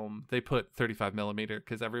film, they put 35 millimeter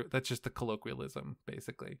because that's just the colloquialism,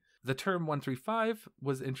 basically. The term 135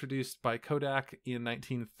 was introduced by Kodak in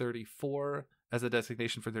 1934 as a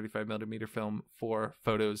designation for 35 millimeter film for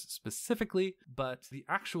photos specifically, but the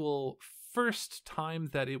actual first time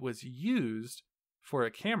that it was used for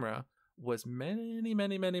a camera was many,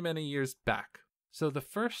 many, many, many years back. So the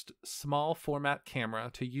first small format camera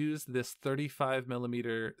to use this 35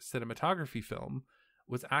 millimeter cinematography film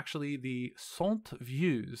was actually the cent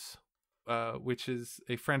vues, which is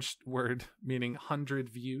a French word meaning 100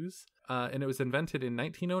 views. And it was invented in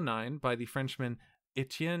 1909 by the Frenchman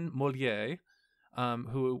Etienne Mollier,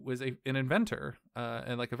 who was an inventor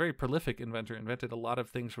and like a very prolific inventor, invented a lot of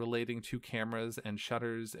things relating to cameras and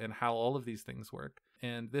shutters and how all of these things work.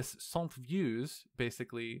 And this cent vues,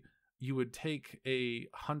 basically, you would take a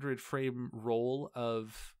 100 frame roll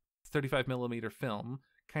of 35 millimeter film,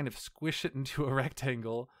 kind of squish it into a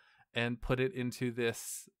rectangle, and put it into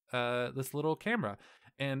this little camera.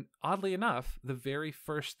 And oddly enough, the very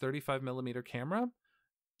first 35 millimeter camera,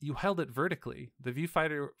 you held it vertically. The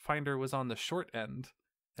viewfinder was on the short end.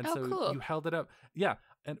 And cool. You held it up. Yeah.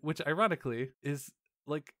 And which ironically is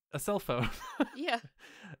like a cell phone. Yeah.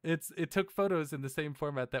 It took photos in the same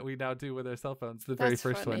format that we now do with our cell phones, the very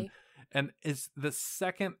first one. And it's the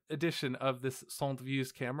second edition of this cent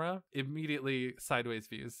vues camera, immediately sideways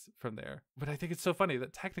views from there. But I think it's so funny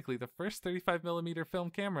that technically the first 35 millimeter film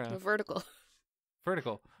camera vertical.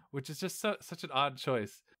 vertical, which is just such an odd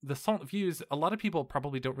choice. The Salt Views, a lot of people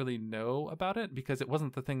probably don't really know about it because it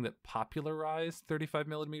wasn't the thing that popularized 35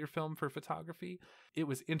 millimeter film for photography. It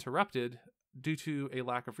was interrupted due to a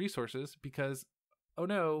lack of resources because, oh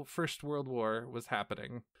no, First World War was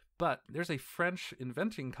happening. But there's a French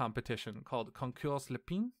inventing competition called Concours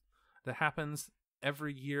Lepine that happens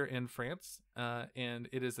every year in France, and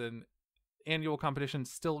it is an annual competition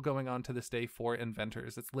still going on to this day for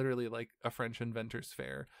inventors. It's literally like a French inventors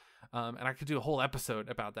fair, and I could do a whole episode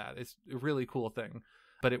about that. It's a really cool thing.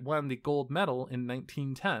 But it won the gold medal in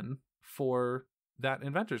 1910 for that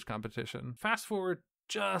inventors competition. Fast forward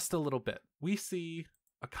just a little bit, we see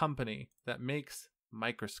a company that makes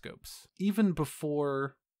microscopes. Even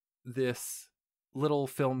before this little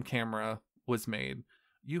film camera was made,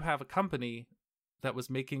 you have a company that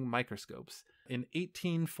was making microscopes. In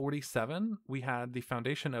 1847, we had the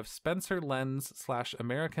foundation of Spencer Lens /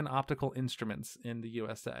 American Optical Instruments in the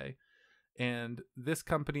USA. And this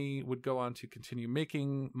company would go on to continue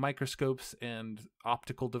making microscopes and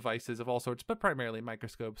optical devices of all sorts, but primarily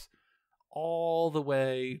microscopes, all the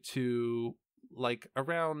way to like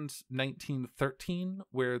around 1913,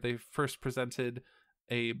 where they first presented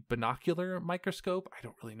a binocular microscope. I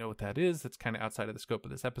don't really know what that is. That's kind of outside of the scope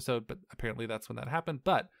of this episode, but apparently that's when that happened.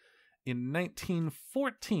 But in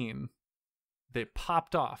 1914, they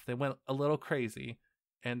popped off. They went a little crazy,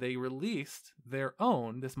 and they released their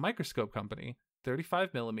own, this microscope company,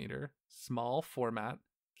 35 millimeter small format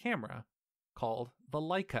camera called the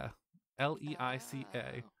Leica, Leica.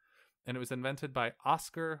 Oh. And it was invented by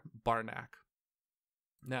Oscar Barnack.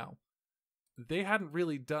 Now, they hadn't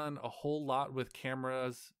really done a whole lot with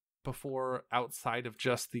cameras before outside of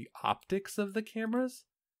just the optics of the cameras.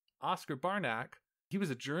 Oscar Barnack, he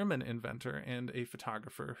was a German inventor and a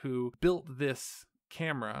photographer who built this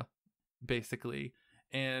camera, basically,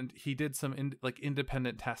 and he did some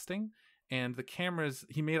independent testing. And the cameras,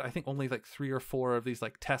 he made, I think, only like 3 or 4 of these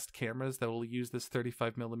like test cameras that will use this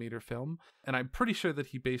 35 millimeter film. And I'm pretty sure that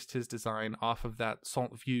he based his design off of that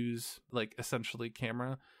Salt Views, like essentially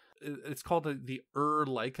camera. It's called the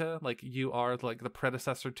Leica, like you are like the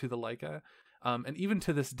predecessor to the Leica. And even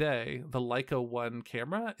to this day, the Leica One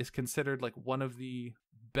camera is considered like one of the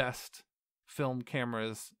best film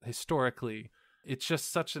cameras historically. It's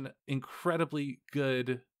just such an incredibly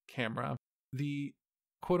good camera. The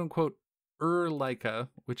quote unquote Leica,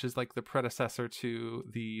 which is like the predecessor to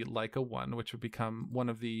the Leica One, which would become one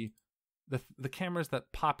of the cameras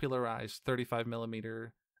that popularized 35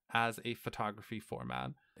 millimeter as a photography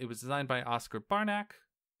format. It was designed by Oscar Barnack,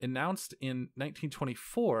 announced in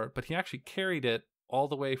 1924, but he actually carried it all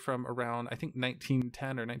the way from around, I think, 1910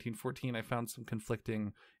 or 1914. I found some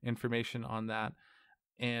conflicting information on that.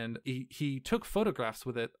 And he took photographs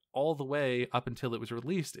with it all the way up until it was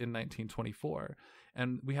released in 1924.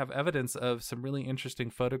 And we have evidence of some really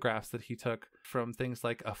interesting photographs that he took from things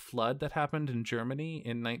like a flood that happened in Germany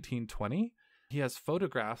in 1920. He has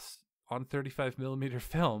photographs on 35 millimeter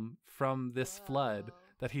film from this flood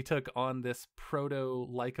that he took on this proto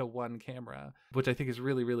Leica One camera, which I think is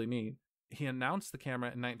really, really neat. He announced the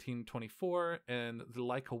camera in 1924, and the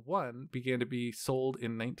Leica One began to be sold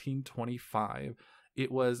in 1925.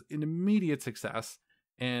 It was an immediate success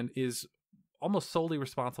and is almost solely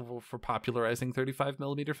responsible for popularizing 35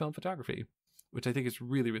 millimeter film photography, which I think is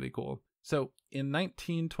really, really cool. So in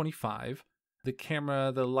 1925, the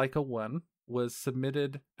camera, the Leica One, was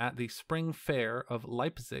submitted at the Spring Fair of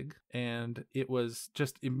Leipzig, and it was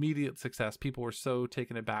just immediate success. People were so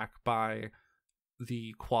taken aback by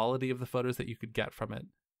the quality of the photos that you could get from it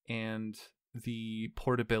and the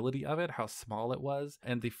portability of it, how small it was.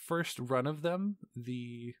 And the first run of them,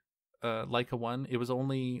 the Leica One, it was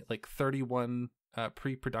only like 31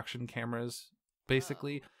 pre-production cameras,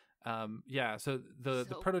 basically. So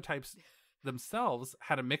the prototypes themselves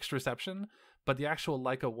had a mixed reception, but the actual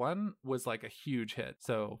Leica One was like a huge hit.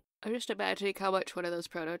 So I'm just imagining how much one of those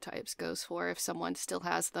prototypes goes for if someone still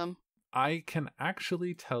has them. I can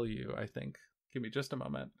actually tell you, I think. Give me just a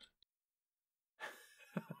moment.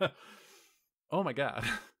 Oh my god.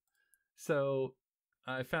 So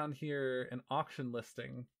I found here an auction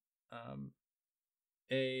listing.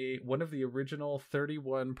 One of the original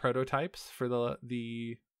 31 prototypes for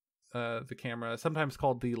the camera, sometimes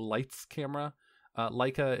called the Lights camera.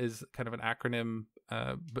 Leica is kind of an acronym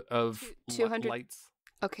of 200 lights.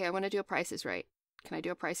 Okay, I want to do a Price is Right. Can I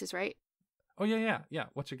do a Price is Right? Oh yeah.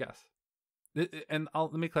 What's your guess? And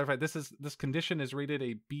let me clarify. This condition is rated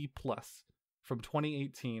a B+ from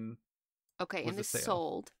 2018. Okay, and this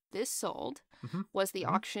sold. Mm-hmm. Was the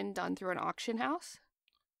auction done through an auction house?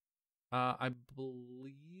 I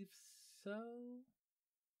believe so.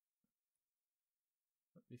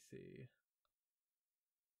 me see.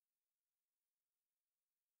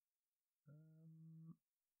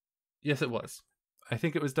 Yes, it was. I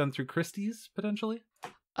think it was done through Christie's, potentially.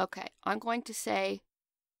 Okay, I'm going to say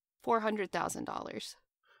 $400,000.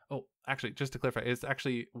 Oh, actually, just to clarify, it's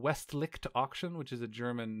actually Westlicht Auction, which is a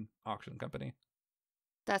German auction company.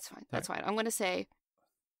 That's fine. That's fine. I'm going to say,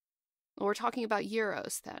 well, we're talking about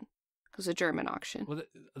euros then. It was a German auction. Well,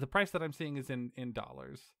 the price that I'm seeing is in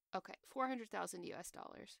dollars. Okay, 400,000 US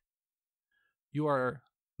dollars. You are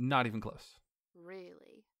not even close.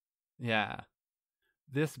 Really? Yeah.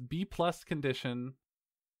 This B+ condition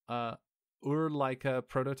Leica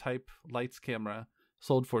prototype lights camera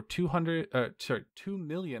sold for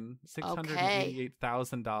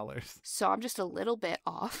 $2,688,000. So I'm just a little bit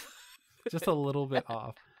off. Just a little bit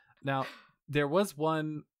off. Now, there was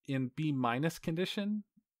one in B- condition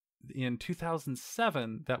in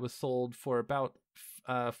 2007 that was sold for about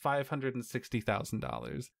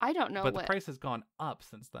 $560,000. I don't know, but the price has gone up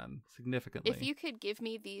since then significantly. If you could give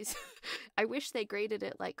me these, I wish they graded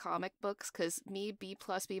it like comic books, because me B+,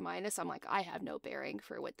 B-, I'm like, I have no bearing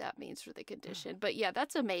for what that means for the condition. But yeah,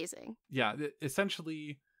 that's amazing. Yeah,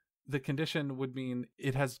 essentially the condition would mean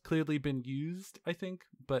it has clearly been used, I think,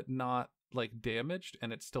 but not like damaged,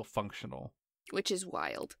 and it's still functional. Which is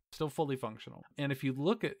wild. Still fully functional. And if you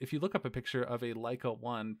look up a picture of a Leica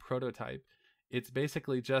One prototype, it's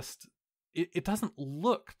basically just, it doesn't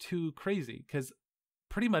look too crazy, because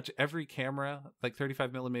pretty much every camera, like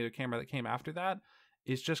 35mm camera that came after that,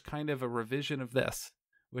 is just kind of a revision of this,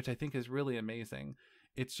 which I think is really amazing.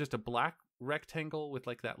 It's just a black rectangle with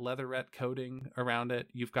like that leatherette coating around it.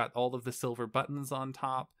 You've got all of the silver buttons on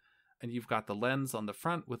top, and you've got the lens on the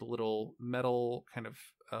front with a little metal kind of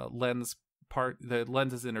lens part. The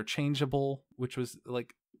lens is interchangeable, which was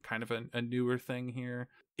like kind of a newer thing here.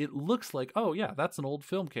 It looks like, oh yeah, that's an old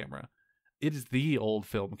film camera. It is the old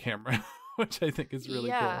film camera, which I think is really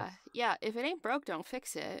cool. Yeah, if it ain't broke, don't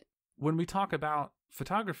fix it. When we talk about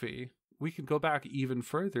photography, we can go back even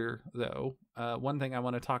further, though. One thing I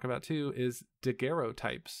want to talk about, too, is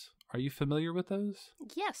daguerreotypes. Are you familiar with those?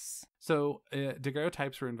 Yes. So,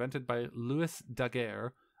 daguerreotypes were invented by Louis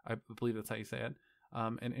Daguerre, I believe that's how you say it,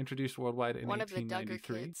 and introduced worldwide in 1893. One of the Duggar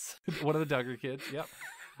kids. One of the Duggar kids, yep.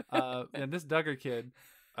 And this Duggar kid,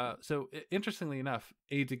 so interestingly enough,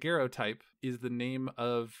 a daguerreotype is the name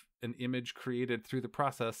of an image created through the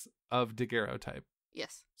process of daguerreotype.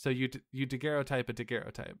 Yes. So you daguerreotype a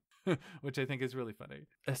daguerreotype, which I think is really funny.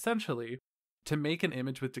 Essentially, to make an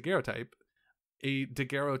image with daguerreotype, a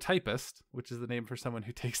daguerreotypist, which is the name for someone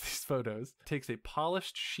who takes these photos, takes a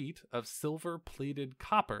polished sheet of silver-plated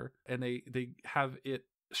copper, and they have it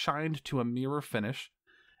shined to a mirror finish,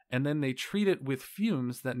 and then they treat it with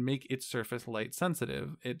fumes that make its surface light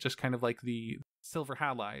sensitive. It just kind of like the silver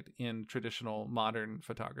halide in traditional modern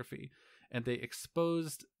photography. And they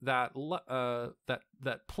exposed that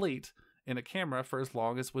plate in a camera for as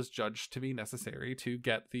long as was judged to be necessary to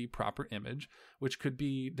get the proper image, which could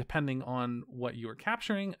be, depending on what you are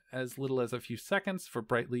capturing, as little as a few seconds for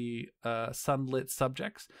brightly sunlit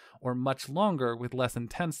subjects, or much longer with less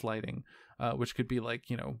intense lighting, which could be like,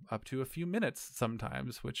 up to a few minutes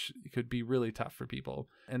sometimes, which could be really tough for people.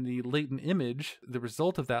 And the latent image, the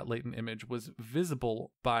result of that latent image was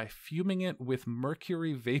visible by fuming it with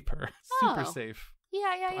mercury vapor. Super safe.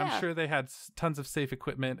 Yeah. I'm sure they had tons of safe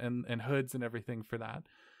equipment and hoods and everything for that.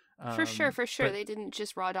 For sure. But they didn't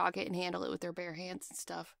just raw dog it and handle it with their bare hands and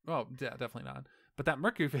stuff. Oh, yeah, definitely not. But that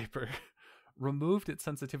mercury vapor removed its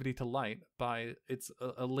sensitivity to light by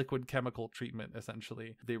a liquid chemical treatment,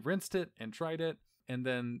 essentially. They rinsed it and dried it, and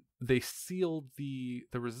then they sealed the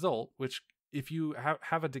result, which if you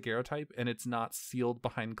have a daguerreotype and it's not sealed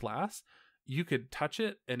behind glass, you could touch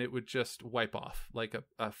it and it would just wipe off like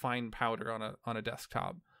a fine powder on a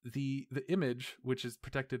desktop. The image, which is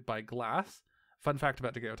protected by glass, fun fact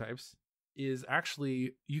about daguerreotypes, is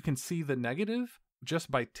actually, you can see the negative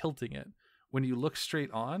just by tilting it. When you look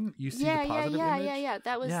straight on, you see the positive image. Yeah.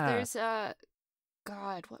 That was, there's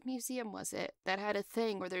God, what museum was it that had a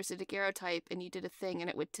thing where there's a daguerreotype and you did a thing and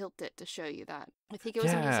it would tilt it to show you that? I think it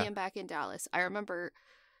was a museum back in Dallas. I remember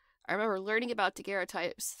learning about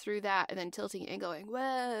daguerreotypes through that and then tilting it and going,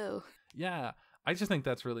 whoa. Yeah, I just think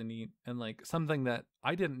that's really neat, and like something that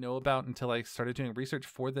I didn't know about until I started doing research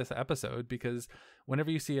for this episode, because whenever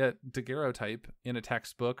you see a daguerreotype in a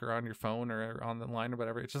textbook or on your phone or on the line or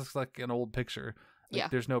whatever, it just looks like an old picture. Like,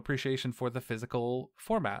 there's no appreciation for the physical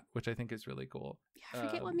format, which I think is really cool. Yeah, I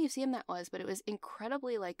forget what museum that was, but it was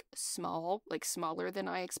incredibly like small, like smaller than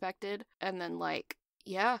I expected. And then like,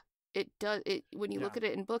 yeah, it does. It when you look at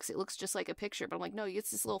it in books, it looks just like a picture. But I'm like, no,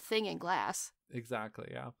 it's this little thing in glass. Exactly,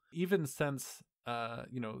 yeah. Even since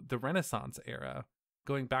the Renaissance era,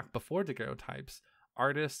 going back before daguerreotypes,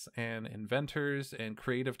 artists and inventors and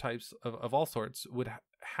creative types of all sorts would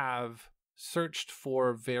have searched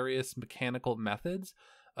for various mechanical methods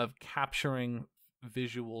of capturing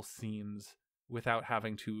visual scenes without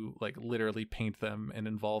having to like literally paint them and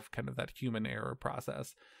involve kind of that human error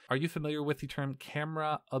process. Are you familiar with the term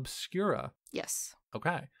camera obscura? Yes.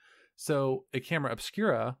 Okay. So a camera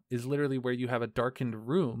obscura is literally where you have a darkened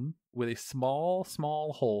room with a small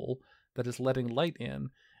hole that is letting light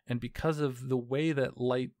in. And because of the way that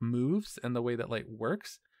light moves and the way that light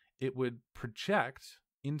works, it would project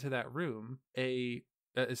into that room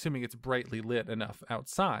assuming it's brightly lit enough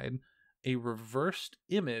outside, a reversed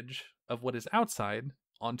image of what is outside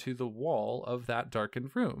onto the wall of that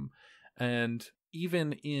darkened room. And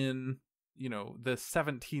even in, the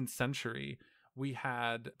 17th century,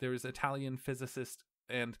 there was Italian physicist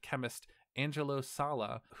and chemist Angelo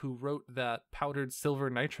Sala, who wrote that powdered silver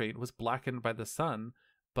nitrate was blackened by the sun,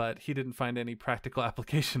 but he didn't find any practical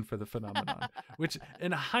application for the phenomenon, which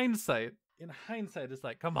in hindsight is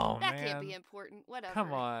like, come on, that man. Can't be important. Whatever.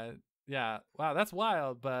 Come on. Yeah. Wow, that's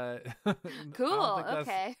wild, but cool.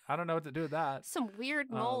 Okay. I don't know what to do with that. Some weird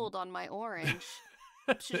mold on my orange.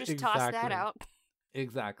 Should just exactly. toss that out.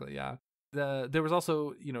 Exactly, yeah. There was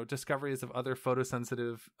also, discoveries of other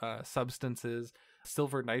photosensitive substances.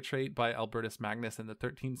 Silver nitrate by Albertus Magnus in the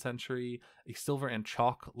 13th century. A silver and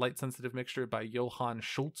chalk light-sensitive mixture by Johann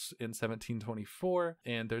Schultz in 1724.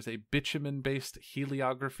 And there's a bitumen-based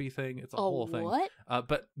heliography thing. It's a whole thing. What?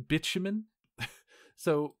 But bitumen...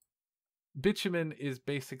 So bitumen is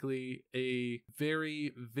basically a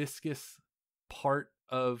very viscous part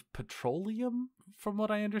of petroleum, from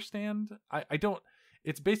what I understand.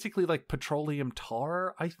 It's basically like petroleum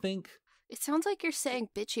tar, I think. It sounds like you're saying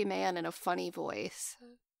bitchy man in a funny voice.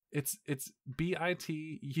 It's bitumen,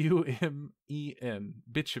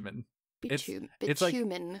 bitumen. Bitumen. It's like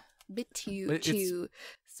Bitumen.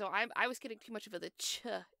 So I was getting too much of the ch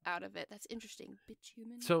out of it. That's interesting.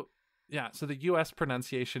 Bitumen. So the US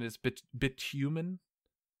pronunciation is bitumen,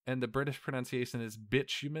 and the British pronunciation is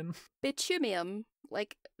bitumen. Bitumium,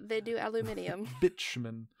 like they do aluminium.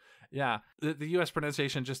 Bitumen. Yeah, the U.S.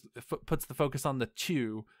 pronunciation just puts the focus on the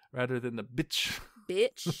chew rather than the bitch.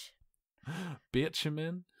 Bitch.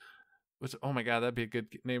 Bitumen. Which, oh my god, that'd be a good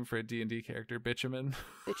name for a D&D character. Bitumen.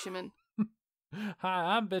 Bitumen.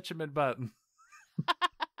 Hi, I'm Bitumen Button.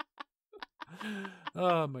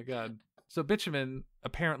 Oh my god. So bitumen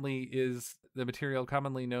apparently is the material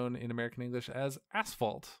commonly known in American English as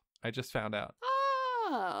asphalt. I just found out.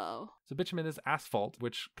 Oh. So bitumen is asphalt,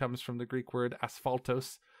 which comes from the Greek word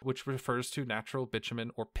asphaltos, which refers to natural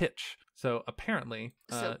bitumen or pitch. So apparently...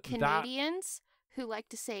 So Canadians who like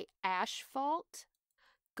to say asphalt,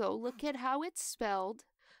 go look at how it's spelled.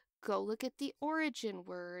 Go look at the origin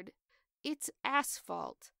word. It's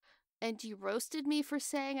asphalt. And you roasted me for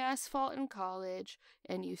saying asphalt in college,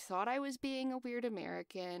 and you thought I was being a weird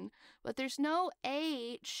American, but there's no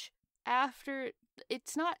H after...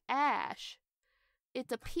 It's not ash.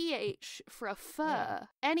 It's a PH for a pho. Yeah.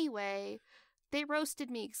 Anyway, they roasted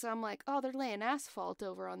me because I'm like, oh, they're laying asphalt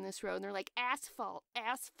over on this road. And they're like, asphalt,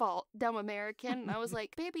 dumb American. And I was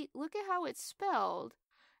like, baby, look at how it's spelled.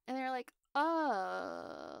 And they're like, oh.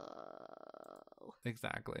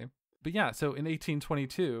 Exactly. But yeah, so in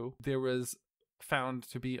 1822, there was found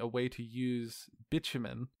to be a way to use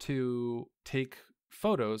bitumen to take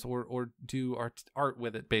photos or do art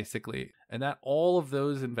with it, basically. And that all of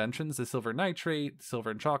those inventions, the silver nitrate,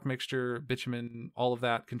 silver and chalk mixture, bitumen, all of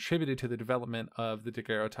that contributed to the development of the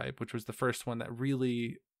daguerreotype, which was the first one that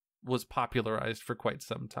really was popularized for quite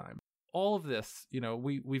some time. All of this,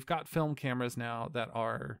 we've got film cameras now that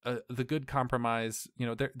are the good compromise.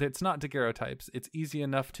 It's not daguerreotypes. It's easy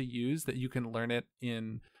enough to use that you can learn it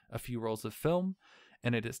in a few rolls of film.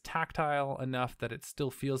 And it is tactile enough that it still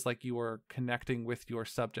feels like you are connecting with your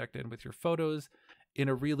subject and with your photos in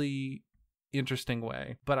a really interesting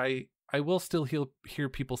way. But I will still hear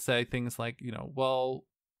people say things like, well,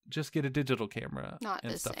 just get a digital camera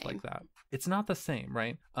and stuff like that. It's not the same,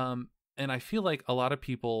 right? And I feel like a lot of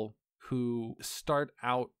people who start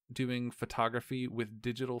out doing photography with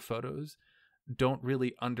digital photos don't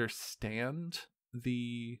really understand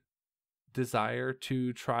the desire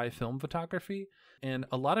to try film photography. And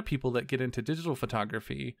a lot of people that get into digital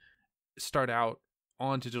photography start out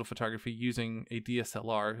on digital photography using a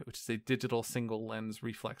DSLR, which is a digital single lens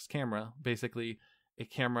reflex camera, basically a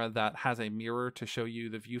camera that has a mirror to show you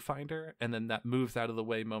the viewfinder, and then that moves out of the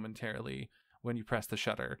way momentarily when you press the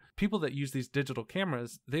shutter. People that use these digital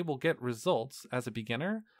cameras, they will get results as a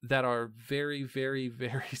beginner that are very, very,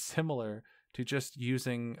 very similar to just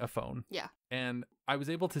using a phone. Yeah. And I was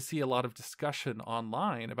able to see a lot of discussion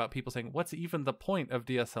online about people saying, what's even the point of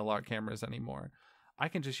DSLR cameras anymore? I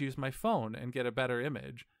can just use my phone and get a better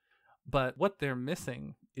image. But what they're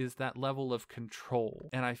missing is that level of control.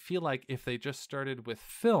 And I feel like if they just started with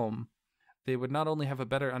film, they would not only have a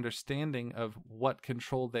better understanding of what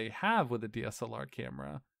control they have with a DSLR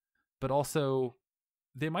camera, but also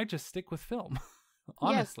they might just stick with film,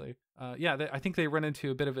 honestly. I think they run into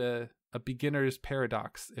a bit of a beginner's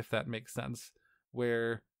paradox, if that makes sense,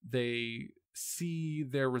 where they see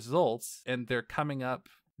their results and they're coming up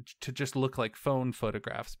to just look like phone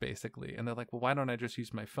photographs, basically. And they're like, well, why don't I just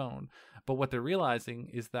use my phone? But what they're realizing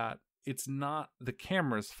is that it's not the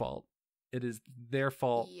camera's fault. It is their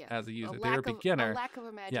fault as a user. They're a beginner. A lack of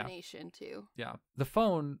imagination, too. Yeah. The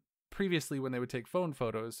phone, previously, when they would take phone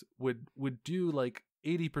photos, would do like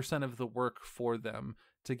 80% of the work for them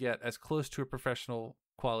to get as close to a professional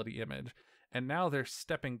quality image. And now they're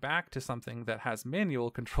stepping back to something that has manual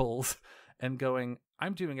controls and going,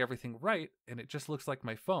 I'm doing everything right, and it just looks like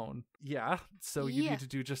my phone. Yeah, so you need to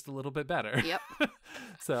do just a little bit better. Yep.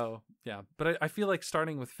 So, yeah. But I feel like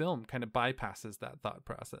starting with film kind of bypasses that thought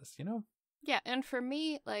process, you know? Yeah, and for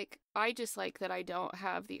me, like, I just like that I don't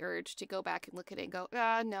have the urge to go back and look at it and go,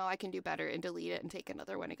 no, I can do better, and delete it and take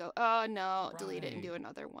another one and go, oh, no, delete it and do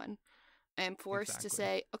another one. I'm forced to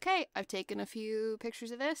say, okay, I've taken a few pictures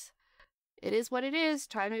of this. It is what it is.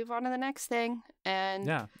 Try to move on to the next thing. And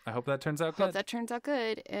yeah, I hope that turns out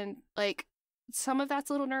good. And, like, some of that's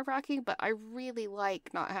a little nerve-wracking, but I really like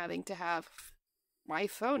not having to have my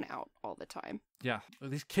phone out all the time. Yeah,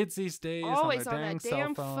 these kids these days always on their damn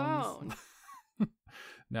cell phones. phone.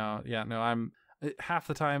 No, I'm half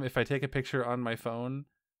the time if I take a picture on my phone,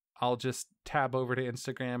 I'll just tab over to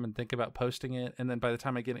Instagram and think about posting it, and then by the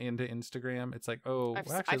time I get into Instagram, it's like, oh,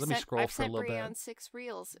 let me scroll for a little bit. I've sent Brianne 6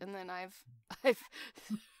 reels, and then I've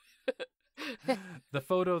the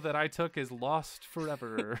photo that I took is lost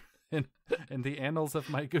forever in the annals of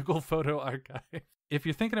my Google photo archive. If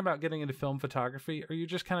you're thinking about getting into film photography, or you're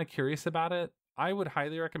just kind of curious about it, I would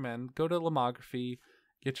highly recommend go to Lomography.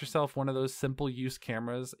 Get yourself one of those simple use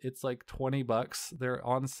cameras. It's like $20. They're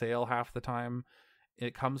on sale half the time.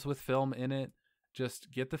 It comes with film in it.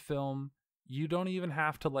 Just get the film. You don't even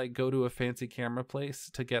have to like go to a fancy camera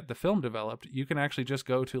place to get the film developed. You can actually just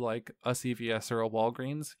go to like a CVS or a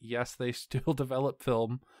Walgreens. Yes, they still develop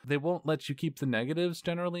film. They won't let you keep the negatives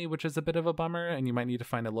generally, which is a bit of a bummer, and you might need to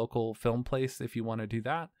find a local film place if you want to do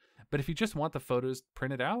that. But if you just want the photos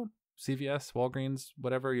printed out, CVS, Walgreens,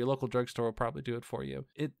 whatever, your local drugstore will probably do it for you.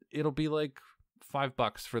 It'll be like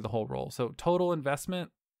 $5 for the whole roll. So total investment,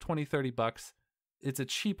 $20-$30. It's a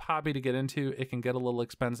cheap hobby to get into. It can get a little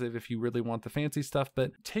expensive if you really want the fancy stuff,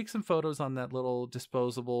 but take some photos on that little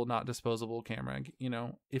disposable, not disposable camera. You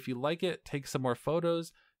know, if you like it, take some more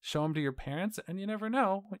photos, show them to your parents, and you never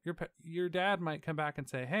know, your dad might come back and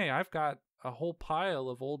say, hey, I've got a whole pile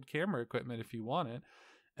of old camera equipment if you want it.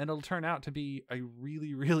 And it'll turn out to be a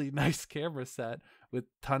really, really nice camera set with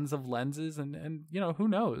tons of lenses and you know, who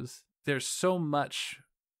knows? There's so much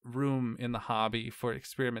room in the hobby for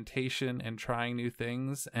experimentation and trying new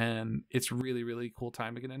things, and it's really, really cool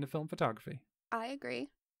time to get into film photography. I agree.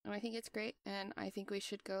 And I think it's great, and I think we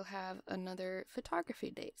should go have another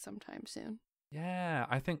photography date sometime soon. Yeah,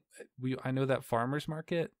 I think I know that farmer's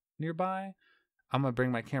market nearby. I'm going to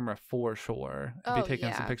bring my camera for sure. Be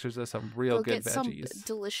taking some pictures of some real good veggies. Go get some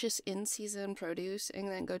delicious in-season produce and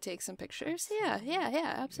then go take some pictures. Yeah,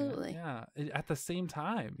 absolutely. Yeah, at the same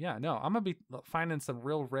time. Yeah, no, I'm going to be finding some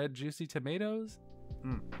real red, juicy tomatoes.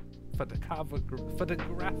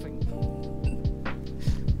 Photographing.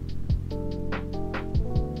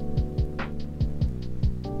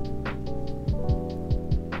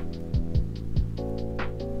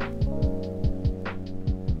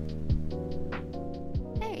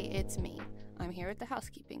 It's me. I'm here at the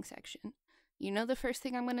housekeeping section. You know, the first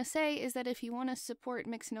thing I'm going to say is that if you want to support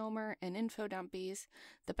Mixnomer and Infodumpies,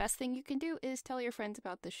 the best thing you can do is tell your friends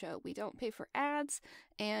about the show. We don't pay for ads,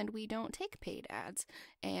 and we don't take paid ads.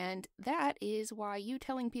 And that is why you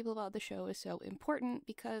telling people about the show is so important,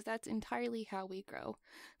 because that's entirely how we grow.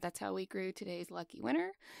 That's how we grew today's lucky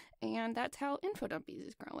winner, and that's how Infodumpies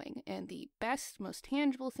is growing. And the best, most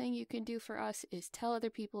tangible thing you can do for us is tell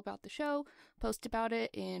other people about the show, post about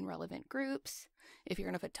it in relevant groups. If you're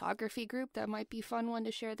in a photography group, that might be a fun one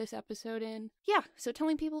to share this episode in. Yeah, so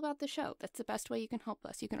telling people about the show, that's the best way you can help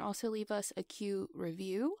us. You can also leave us a cute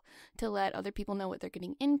review to let other people know what they're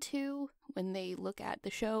getting into when they look at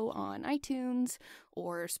the show on iTunes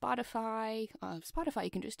or Spotify. Spotify,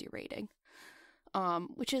 you can just do rating.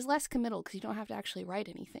 which is less committal because you don't have to actually write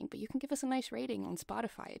anything, but you can give us a nice rating on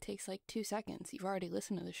Spotify. It takes like 2 seconds. You've already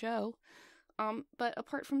listened to the show. But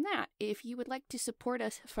apart from that, if you would like to support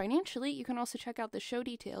us financially, you can also check out the show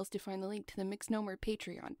details to find the link to the Mixnomer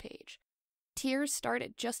Patreon page. Tiers start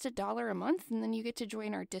at just $1 a month, and then you get to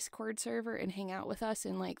join our Discord server and hang out with us.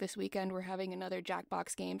 And like this weekend, we're having another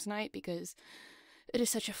Jackbox Games night because it is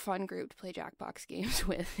such a fun group to play Jackbox Games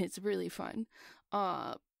with. It's really fun.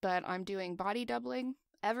 But I'm doing body doubling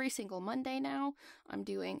every single Monday now. I'm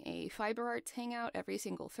doing a fiber arts hangout every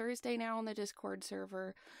single Thursday now on the Discord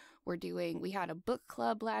server. We had a book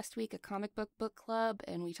club last week, a comic book club,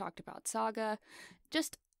 and we talked about Saga.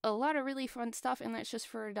 Just a lot of really fun stuff, and that's just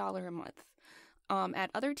for $1 a month.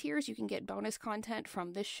 At other tiers, you can get bonus content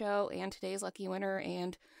from this show and today's lucky winner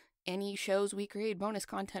and any shows we create bonus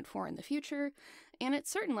content for in the future. And at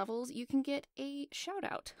certain levels, you can get a shout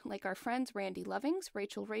out, like our friends Randy Lovings,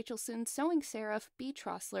 Rachel Rachelson, Sewing Seraph, B.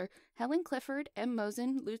 Trossler, Helen Clifford, M.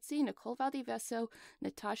 Mosen, Lucy, Nicole Valdiveso,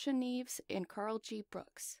 Natasha Neves, and Carl G.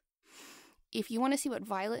 Brooks. If you want to see what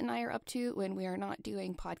Violet and I are up to when we are not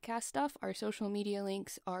doing podcast stuff, our social media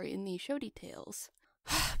links are in the show details.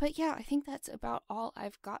 But yeah, I think that's about all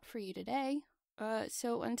I've got for you today.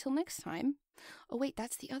 So until next time. Oh wait,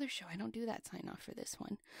 that's the other show. I don't do that sign off for this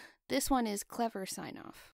one. This one is Clever Sign Off.